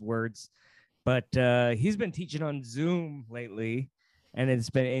repeated his words. But he's been teaching on Zoom lately, and it's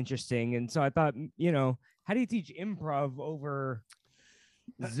been interesting. And so I thought, how do you teach improv over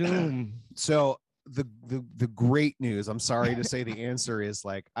Zoom? So the great news, I'm sorry to say, the answer is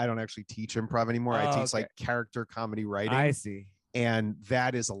like I don't actually teach improv anymore. I teach like character comedy writing. I see. And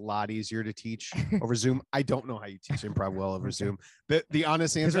that is a lot easier to teach over Zoom. I don't know how you teach improv well over Zoom. The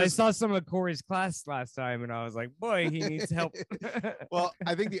honest answer I is, saw some of Corey's class last time and I was like, boy, he needs help. well,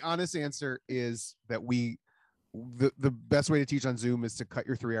 I think the honest answer is that the best way to teach on Zoom is to cut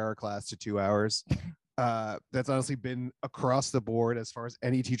your 3-hour class to 2 hours. That's honestly been across the board as far as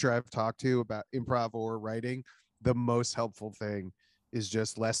any teacher I've talked to about improv or writing. The most helpful thing is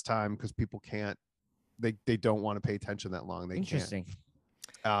just less time, because people can't, they don't want to pay attention that long. They Interesting.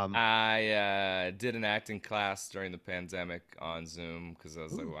 Can't. I did an acting class during the pandemic on Zoom because I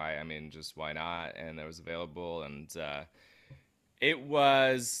was like, why? I mean, just why not? And it was available, and it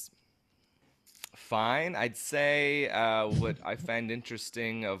was fine. I'd say what I find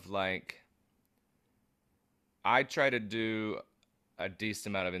interesting of like, I try to do a decent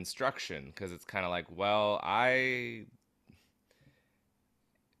amount of instruction because it's kind of like, well, I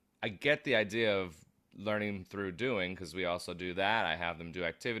get the idea of learning through doing, because we also do that. I have them do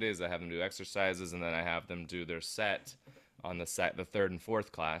activities, I have them do exercises, and then I have them do their set on the third and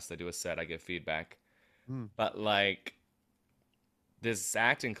fourth class. They do a set, I give feedback. But like this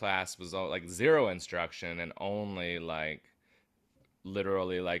acting class was all like zero instruction and only like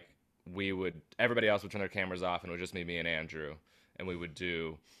literally like everybody else would turn their cameras off and it would just be me and Andrew, and we would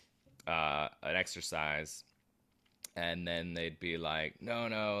do an exercise, and then they'd be like,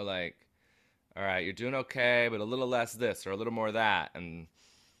 no, like, all right, you're doing okay, but a little less this or a little more that. And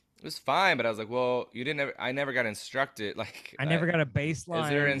it was fine, but I was like, well, I never got instructed. Like, I never got a baseline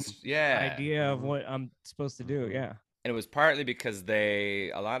idea of what I'm supposed to do. Yeah. And it was partly because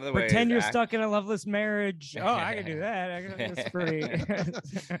a lot of the ways pretend you're stuck in a loveless marriage. Oh, I can do that. That's pretty. I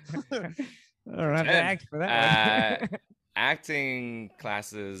don't have to act for that. Acting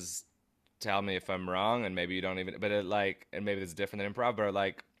classes tell me if I'm wrong, and maybe you don't even, but and maybe it's different than improv, but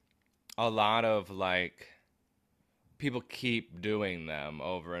like, a lot of like people keep doing them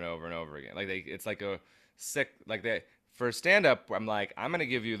over and over and over again. Like it's like a sick, like for stand up, I'm like, I'm going to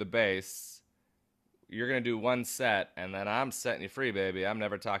give you the base. You're going to do one set and then I'm setting you free, baby. I'm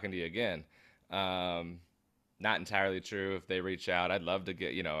never talking to you again. Not entirely true. If they reach out, I'd love to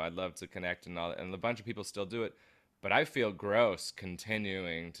I'd love to connect and all that. And a bunch of people still do it, but I feel gross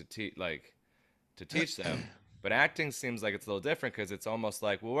continuing to teach them. But acting seems like it's a little different because it's almost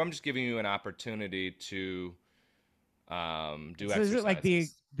like, well, I'm just giving you an opportunity to do exercises. Is it like the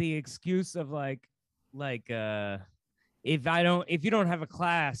excuse of like if you don't have a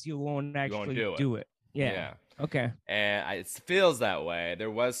class, you won't actually do it. Yeah. Okay. And it feels that way. There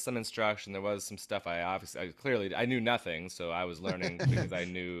was some instruction. There was some stuff I knew nothing, so I was learning because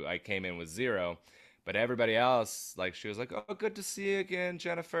I came in with zero. But everybody else, like, she was like, oh, good to see you again,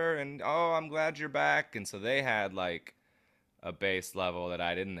 Jennifer. And, oh, I'm glad you're back. And so they had, like, a base level that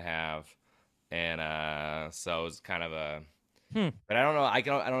I didn't have. And so it was kind of a... But I don't know. I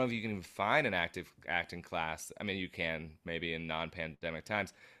don't know if you can even find an active acting class. I mean, you can maybe in non-pandemic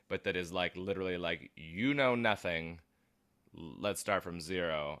times. But that is, like, literally, like, you know nothing. Let's start from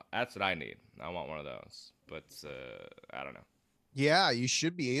zero. That's what I need. I want one of those. But I don't know. Yeah, you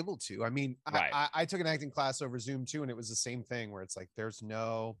should be able to. I mean, right. I took an acting class over Zoom too, and it was the same thing where it's like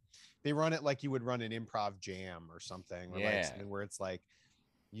they run it like you would run an improv jam or something, or like something where it's like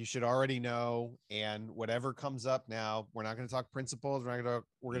you should already know, and whatever comes up now, we're not going to talk principles. We're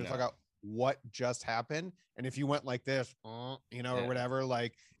going to talk about what just happened, and if you went like this, or whatever,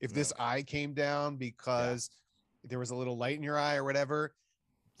 like if this eye came down because there was a little light in your eye or whatever.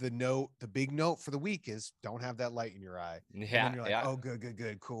 The big note for the week is don't have that light in your eye. Yeah. And then you're like, oh,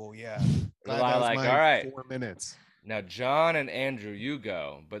 good, cool. Yeah. That was like, all right, 4 minutes. Now, John and Andrew, you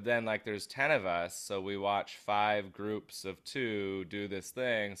go. But then, like, there's 10 of us, so we watch 5 groups of 2 do this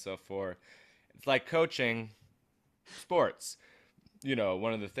thing. So it's like coaching sports.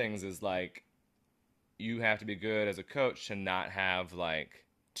 One of the things is, like, you have to be good as a coach to not have, like,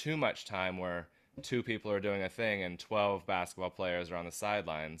 too much time where 2 people are doing a thing and 12 basketball players are on the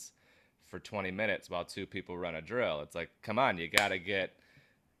sidelines for 20 minutes while 2 people run a drill. It's like, come on, you got to get...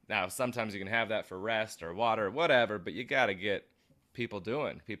 Now, sometimes you can have that for rest or water or whatever, but you got to get people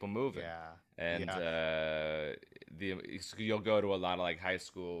moving. Yeah. And you'll go to a lot of, like, high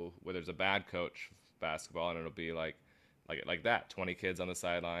school where there's a bad coach basketball, and it'll be like like that, 20 kids on the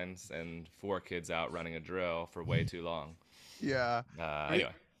sidelines and 4 kids out running a drill for way too long. Yeah.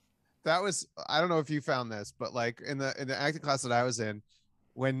 Anyway, That was, I don't know if you found this, but like in the acting class that I was in,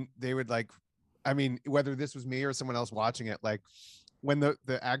 when they would like, I mean, whether this was me or someone else watching it, like when the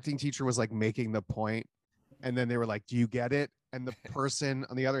acting teacher was like making the point, and then they were like, "Do you get it?" And the person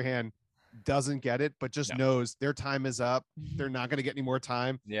on the other hand doesn't get it, but just No. knows their time is up. They're not going to get any more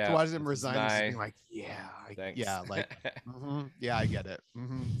time. yeah. To watch them this is resign, just my- being like, "Yeah, Thanks. yeah, like, yeah, I get it."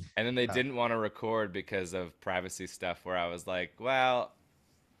 And then they Yeah. didn't want to record because of privacy stuff, where I was like, well,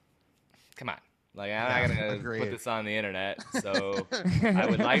 come on. Like, I'm Yeah, not going to agreed. put this on the internet. So I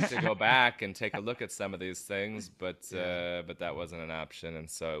would like to go back and take a look at some of these things, but that wasn't an option. And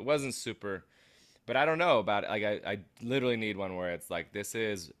so it wasn't super, but I don't know about it. Like, I literally need one where it's like, this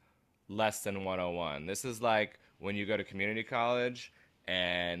is less than 101. This is like when you go to community college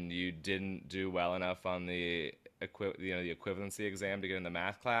and you didn't do well enough on the the equivalency exam to get in the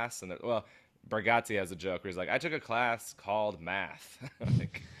math class. And well, Bargatze has a joke where he's like, I took a class called math.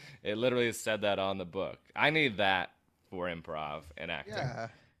 Like, it literally said that on the book. I need that for improv and acting. Yeah.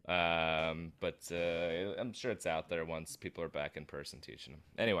 But I'm sure it's out there once people are back in person teaching them.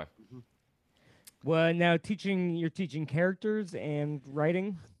 Anyway. Well, now you're teaching characters and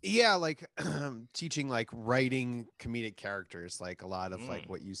writing. Yeah, like teaching like writing comedic characters, like a lot of like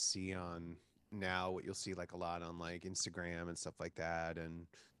what you see on now, what you'll see like a lot on like Instagram and stuff like that. And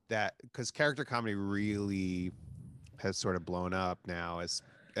that, because character comedy really has sort of blown up now as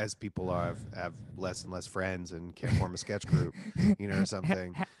people have less and less friends and can't form a sketch group, or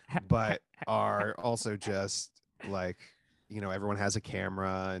something, but are also just like, everyone has a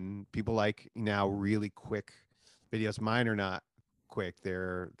camera, and people like now really quick videos. Mine are not quick;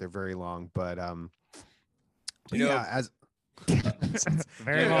 they're very long. But yeah, as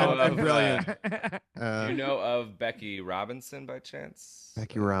Very know long. of, brilliant. Do you know of Becky Robinson by chance?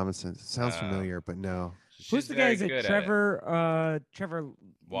 Becky Robinson sounds familiar, but no. Who's She's the guy? Is very it good at Trevor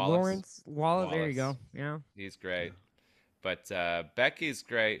Wallace. Wallace? There you go. Wallace. Yeah. He's great. But Becky's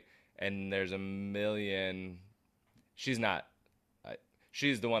great, and there's a million. She's not.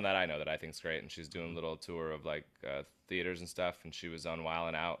 She's the one that I know that I think's great, and she's doing a little tour of like theaters and stuff. And she was on Wild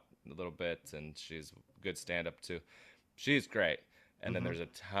 'N Out a little bit, and she's good stand-up too. She's great. And then there's a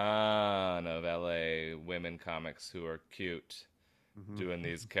ton of LA women comics who are cute, doing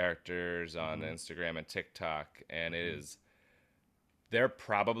these characters on Instagram and TikTok, and they're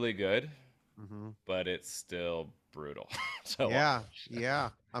probably good, but it's still brutal. So yeah,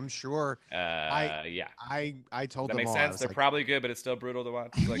 I'm sure. yeah. I told That them makes all, I sense. was They're like, probably good, but it's still brutal to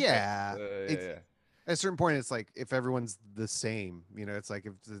watch. Like, Yeah, yeah. at a certain point, it's like if everyone's the same, it's like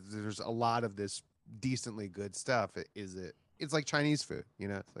if there's a lot of this decently good stuff, it's like Chinese food,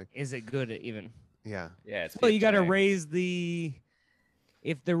 it's like, Is it good even? yeah. Yeah, it's Well, you got to PFA. raise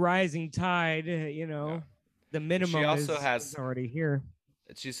if the rising tide, the minimum also is already here.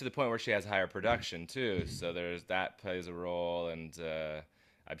 She's to the point where she has higher production too, so that plays a role, and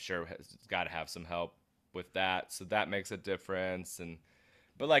I'm sure has got to have some help with that, so that makes a difference.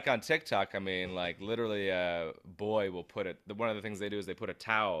 But like on TikTok, I mean, like literally a boy will put it. One of the things they do is they put a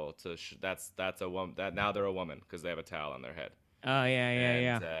towel to. That's a woman. That now they're a woman because they have a towel on their head. Oh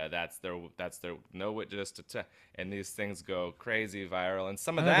yeah. That's their no just and these things go crazy viral, and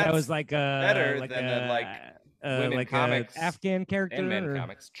some of That was like better like than a, women like comics a Afghan character and men or-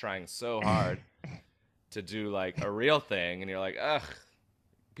 comics trying so hard to do like a real thing, and you're like, ugh.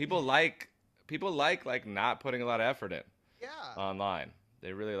 People like not putting a lot of effort in online.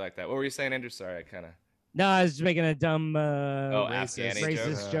 They really like that. What were you saying, Andrew? Sorry, I kind of. No, I was just making a dumb Afghani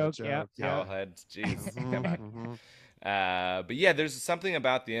racist joke. Yeah. Towelhead. Jeez. Come on. Mhm. But yeah, there's something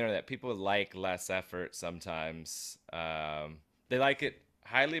about the internet. People like less effort sometimes. They like it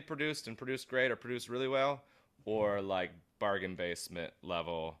highly produced and produced great or produced really well, or like bargain basement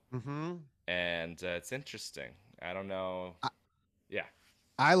level. And it's interesting. I don't know. Yeah.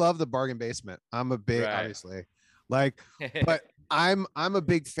 I love the bargain basement. I'm a big, Right. obviously, like, but I'm a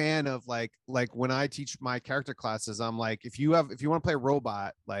big fan of like when I teach my character classes, I'm like, if you want to play a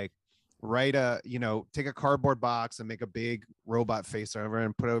robot, like write take a cardboard box and make a big robot face over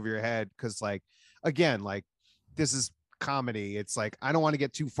and put it over your head. Cause like, again, like this is comedy. It's like, I don't want to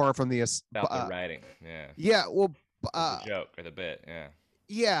get too far from the, About the writing. Yeah. yeah. Well, The joke or the bit. Yeah.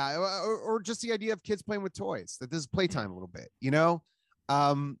 yeah. Or just the idea of kids playing with toys, that this is playtime a little bit,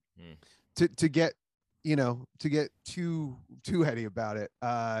 to get, to get too heady about it.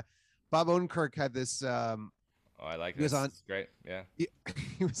 Bob Odenkirk had this, Oh, I like He was this. on- It's great. Yeah.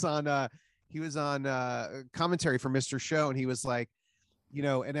 he was on commentary for Mr. Show, and he was like, you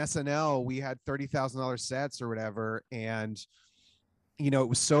know, in SNL, we had $30,000 sets or whatever, and you know, it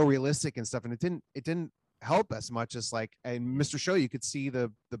was so realistic and stuff, and it didn't help as much as like in Mr. Show, you could see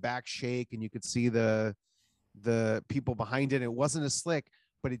the back shake and you could see the people behind it. It wasn't as slick,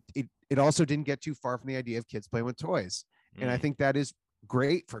 but it also didn't get too far from the idea of kids playing with toys. And I think that is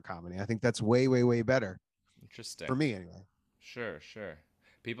great for comedy. I think that's way, way, way better. Interesting. For me anyway. Sure.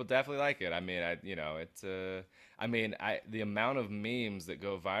 People definitely like it. I mean, the amount of memes that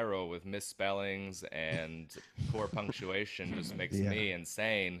go viral with misspellings and poor punctuation just makes me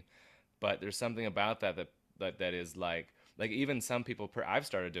insane. But there's something about that is like even some people, I've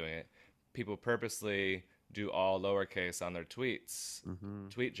started doing it. People purposely do all lowercase on their tweets,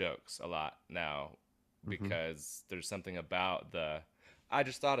 tweet jokes a lot now, because there's something about I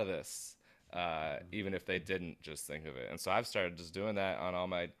just thought of this. Even if they didn't just think of it. And so I've started just doing that on all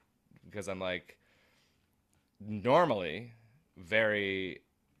my, because I'm like, normally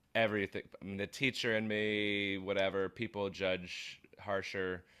everything, I mean, the teacher in me, whatever, people judge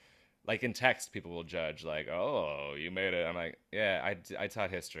harsher. Like in text, people will judge like, oh, you made it. I'm like, yeah, I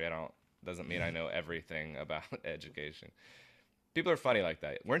taught history. Doesn't mean I know everything about education. People are funny like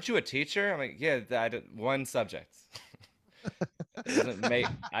that. Weren't you a teacher? I'm like, yeah, I did one subject.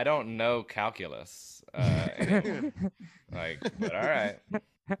 I don't know calculus anymore. But all right.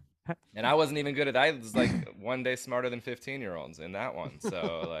 And I wasn't even good at I was like one day smarter than 15-year-olds in that one.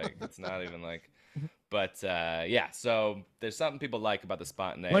 So like it's not even like, but so there's something people like about the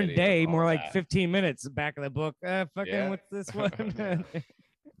spontaneity. One day, more like 15 minutes, back of the book. What's this one?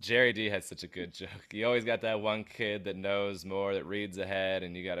 Jerry D had such a good joke. You always got that one kid that knows more, that reads ahead,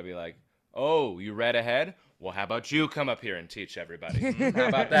 and you got to be like, oh, you read ahead? Well, how about you come up here and teach everybody? How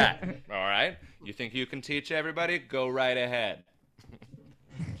about that? All right. You think you can teach everybody? Go right ahead.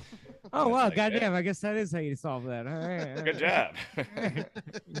 Oh, wow. Like, goddamn. I guess that is how you solve that. All right. Good job.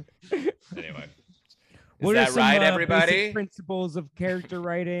 Anyway. What are some, everybody? Principles of character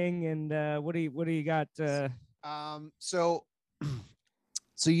writing, and what do you got? So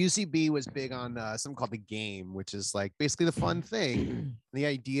UCB was big on something called the game, which is like basically the fun thing. The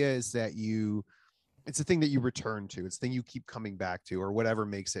idea is that it's a thing that you return to. It's the thing you keep coming back to, or whatever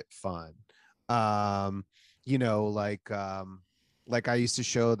makes it fun. You know, like I used to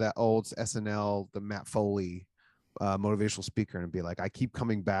show that old SNL, the Matt Foley motivational speaker, and be like, I keep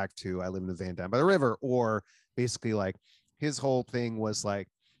coming back to I live in a van down by the river. Or basically like his whole thing was like,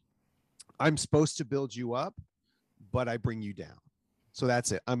 I'm supposed to build you up, but I bring you down. So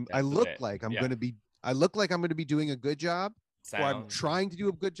that's it. I look like I'm going to be doing a good job, or I'm trying to do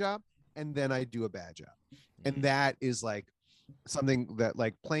a good job, and then I do a bad job. And that is like something that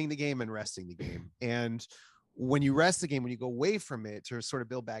like playing the game and resting the game. And when you rest the game, when you go away from it to sort of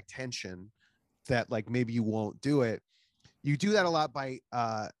build back tension that like maybe you won't do it, you do that a lot by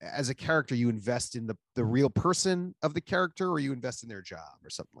as a character, you invest in the real person of the character, or you invest in their job or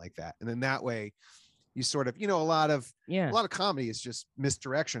something like that. And then that way you sort of, you know, a lot of comedy is just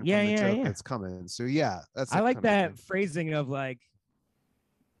misdirection from the joke that's coming. So that's, I like that phrasing of like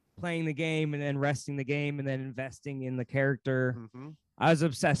playing the game and then resting the game and then investing in the character. I was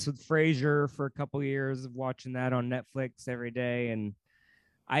obsessed with Frasier for a couple of years of watching that on Netflix every day. And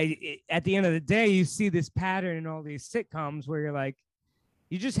at the end of the day, you see this pattern in all these sitcoms where you're like,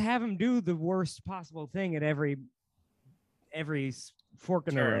 you just have them do the worst possible thing at every fork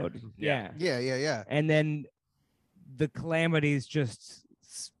in the road. Yeah. And then the calamities just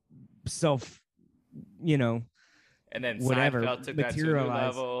and then whatever Seinfeld took that to a new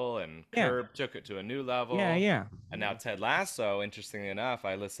level, and Curb took it to a new level. Yeah. And now Ted Lasso, interestingly enough,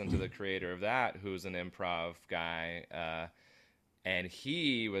 I listened to the creator of that, who's an improv guy, and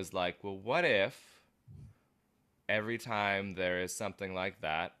he was like, well, what if every time there is something like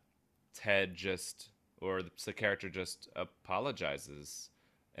that, Ted or the character just apologizes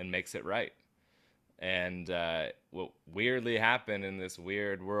and makes it right? And what weirdly happened in this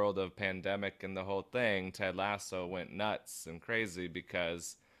weird world of pandemic and the whole thing, Ted Lasso went nuts and crazy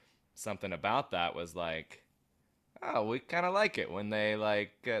because something about that was like, oh, we kind of like it when they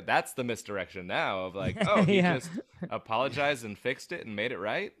like, that's the misdirection now of like, oh, he just apologized and fixed it and made it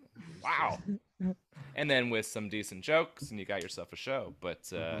right. Wow. And then with some decent jokes, and you got yourself a show.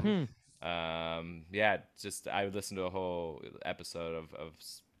 But I would listen to a whole episode of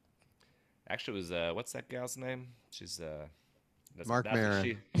actually, it was what's that gal's name? She's Mark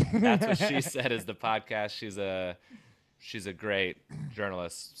Maron. That's what she said is the podcast. She's a great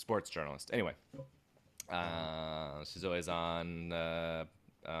journalist, sports journalist. Anyway, she's always on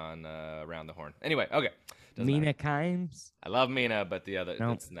Around the Horn. Anyway, okay. Mina Kimes. I love Mina, but the other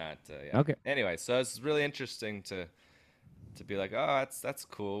it's not. Okay. Anyway, so it's really interesting to be like, oh, that's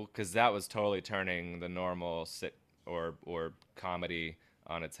cool, because that was totally turning the normal sit or comedy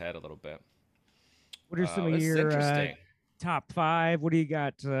on its head a little bit. What are some of It's your interesting. top 5? What do you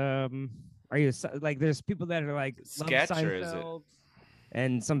got? Are you like? There's people that are like love Sketch, or is it? Seinfeld,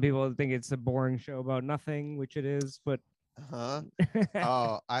 and some people think it's a boring show about nothing, which it is. But Huh?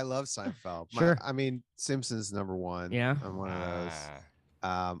 Oh, I love Seinfeld. Sure. I mean, Simpsons #1. Yeah. I'm one of those.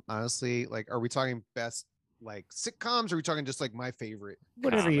 Ah, Honestly, like, are we talking best like sitcoms? Or are we talking just like my favorite?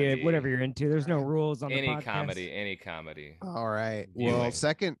 whatever Comedy. you're into. There's no rules on the any podcast. comedy, any comedy. All right. Viewing. Well,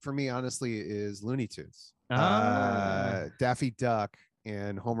 second for me, honestly, is Looney Tunes. Ah. Daffy Duck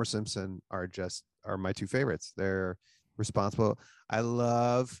and Homer Simpson are my two favorites. They're responsible. I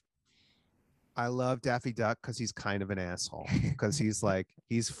love Daffy Duck because he's kind of an asshole. Because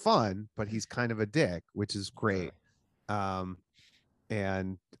he's fun, but he's kind of a dick, which is great.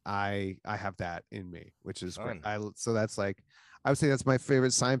 And I have that in me, which is great. So that's like, I would say that's my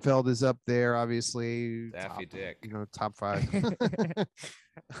favorite. Seinfeld is up there, obviously. Daffy Dick. Top 5.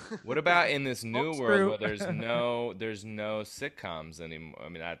 What about in this new That's world true. where there's no sitcoms anymore? I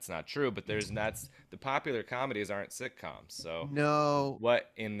mean, that's not true, but that's the popular comedies aren't sitcoms. So No.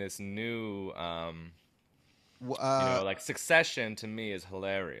 what in this new like Succession to me is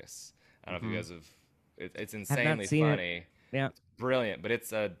hilarious. I don't know if you guys have. It's insanely seen it. funny. Yeah. It's brilliant, but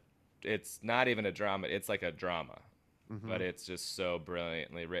it's not even a drama. It's like a drama, but it's just so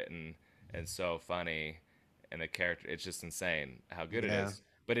brilliantly written and so funny, and the character. It's just insane how good it is.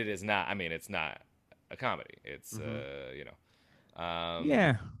 But it is not. I mean, it's not a comedy. It's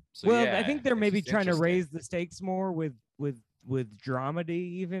Yeah. So Well, yeah, I think they're it's maybe just trying to interesting. raise the stakes more with dramedy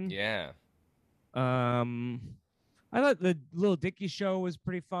even. Yeah. I thought the Little Dicky show was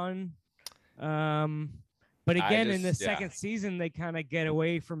pretty fun. But again, in the second season, they kind of get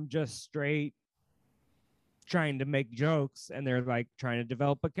away from just straight trying to make jokes, and they're like trying to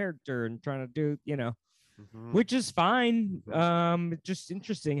develop a character and trying to do, which is fine. It's just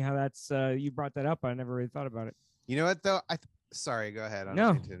interesting how that's you brought that up. I never really thought about it. You know what though? Sorry, go ahead. I No,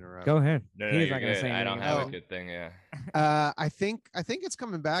 don't mean to interrupt. Go ahead. No, He's you're not gonna good. say I don't anything have about a good thing. Yeah. I think it's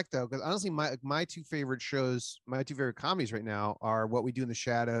coming back though, because honestly, my two favorite shows, my two favorite comedies right now are What We Do in the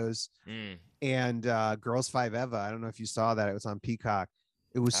Shadows and Girls 5 Eva. I don't know if you saw that. It was on Peacock.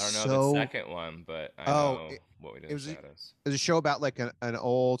 It was I don't know so. the second one, but I know What We Do in the Shadows. It was a show about like an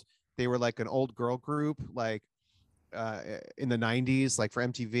old. They were like an old girl group, like in the 90s, like for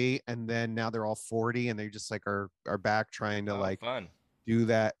MTV, and then now they're all 40 and they just like are back trying to Fun. do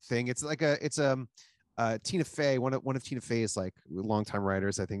that thing. It's like Tina Fey, one of Tina Fey's like longtime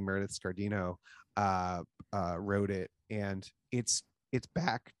writers, I think Meredith Scardino wrote it, and it's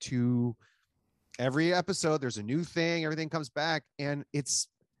back to every episode there's a new thing, everything comes back, and it's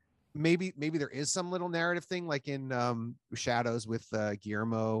maybe there is some little narrative thing like in Shadows with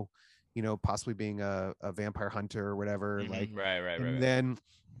Guillermo, possibly being a vampire hunter or whatever, right. Then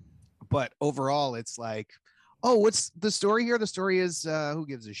but overall it's like, oh, what's the story here? The story is who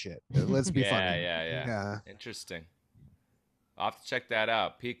gives a shit? Let's be funny. Yeah. Interesting. I'll have to check that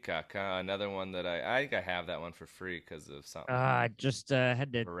out. Peacock, another one that I think I have that one for free because of something. I just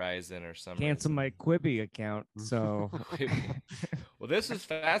had to Verizon or something. cancel my Quibi account. So, well, this is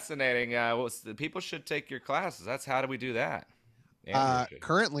fascinating. People should take your classes. How do we do that?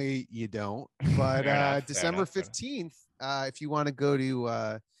 Currently, you don't. But December 15th, if you want to go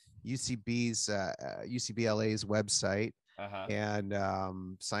to UCBLA's website and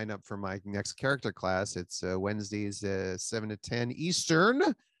sign up for my next character class. It's Wednesdays 7 to 10 Eastern,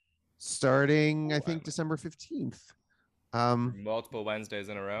 starting I think December 15th. Multiple Wednesdays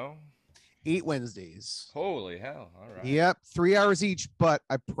in a row. 8 Wednesdays. Holy hell! All right. Yep, 3 hours each. But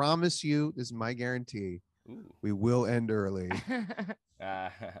I promise you, this is my guarantee. Ooh. We will end early.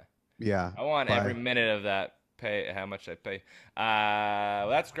 Yeah. I want every minute of that. Pay how much I pay. Well,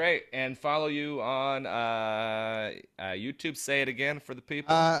 that's great. And follow you on YouTube. Say it again for the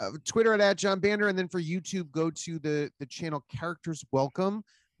people. Twitter at @JohnBander, and then for YouTube, go to the channel Characters Welcome,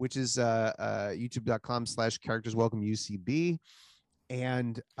 which is youtube.com/characterswelcomeucb.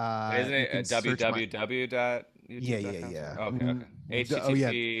 And isn't it www.youtube.com? Yeah. Okay.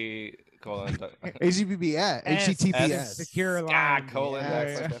 HTTP colon. HTTPS. HTTPS. Secure line.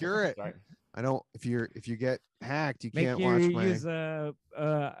 Colon. Secure it. Sorry. I don't. If you get hacked, you Make can't sure watch you my. use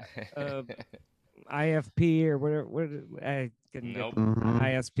IFP or whatever. Nope.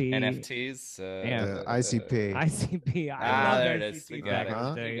 ISP. NFTs. ICP. ICP. I love there it is. ICP We got it. back in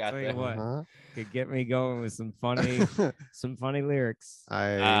the We day. got Tell you that. what, could get me going with some funny lyrics.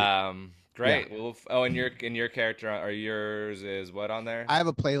 Great. Well, oh, and your character or yours is what on there? I have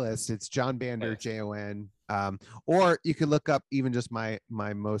a playlist. It's John Bander, Playlist. JON. Or you could look up even just my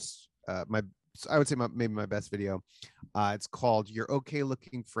most my I would say maybe my best video. It's called "Your Okay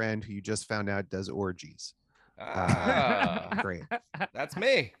Looking Friend Who You Just Found Out Does Orgies." Great. That's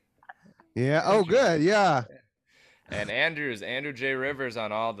me. Yeah. Oh, good. Yeah. And Andrew J. Rivers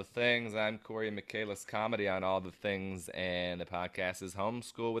on all the things. I'm Corey Michaelis Comedy on all the things, and the podcast is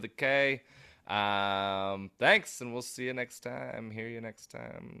Homeschool with a K. Thanks, and we'll see you next time. Hear you next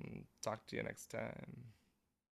time. Talk to you next time.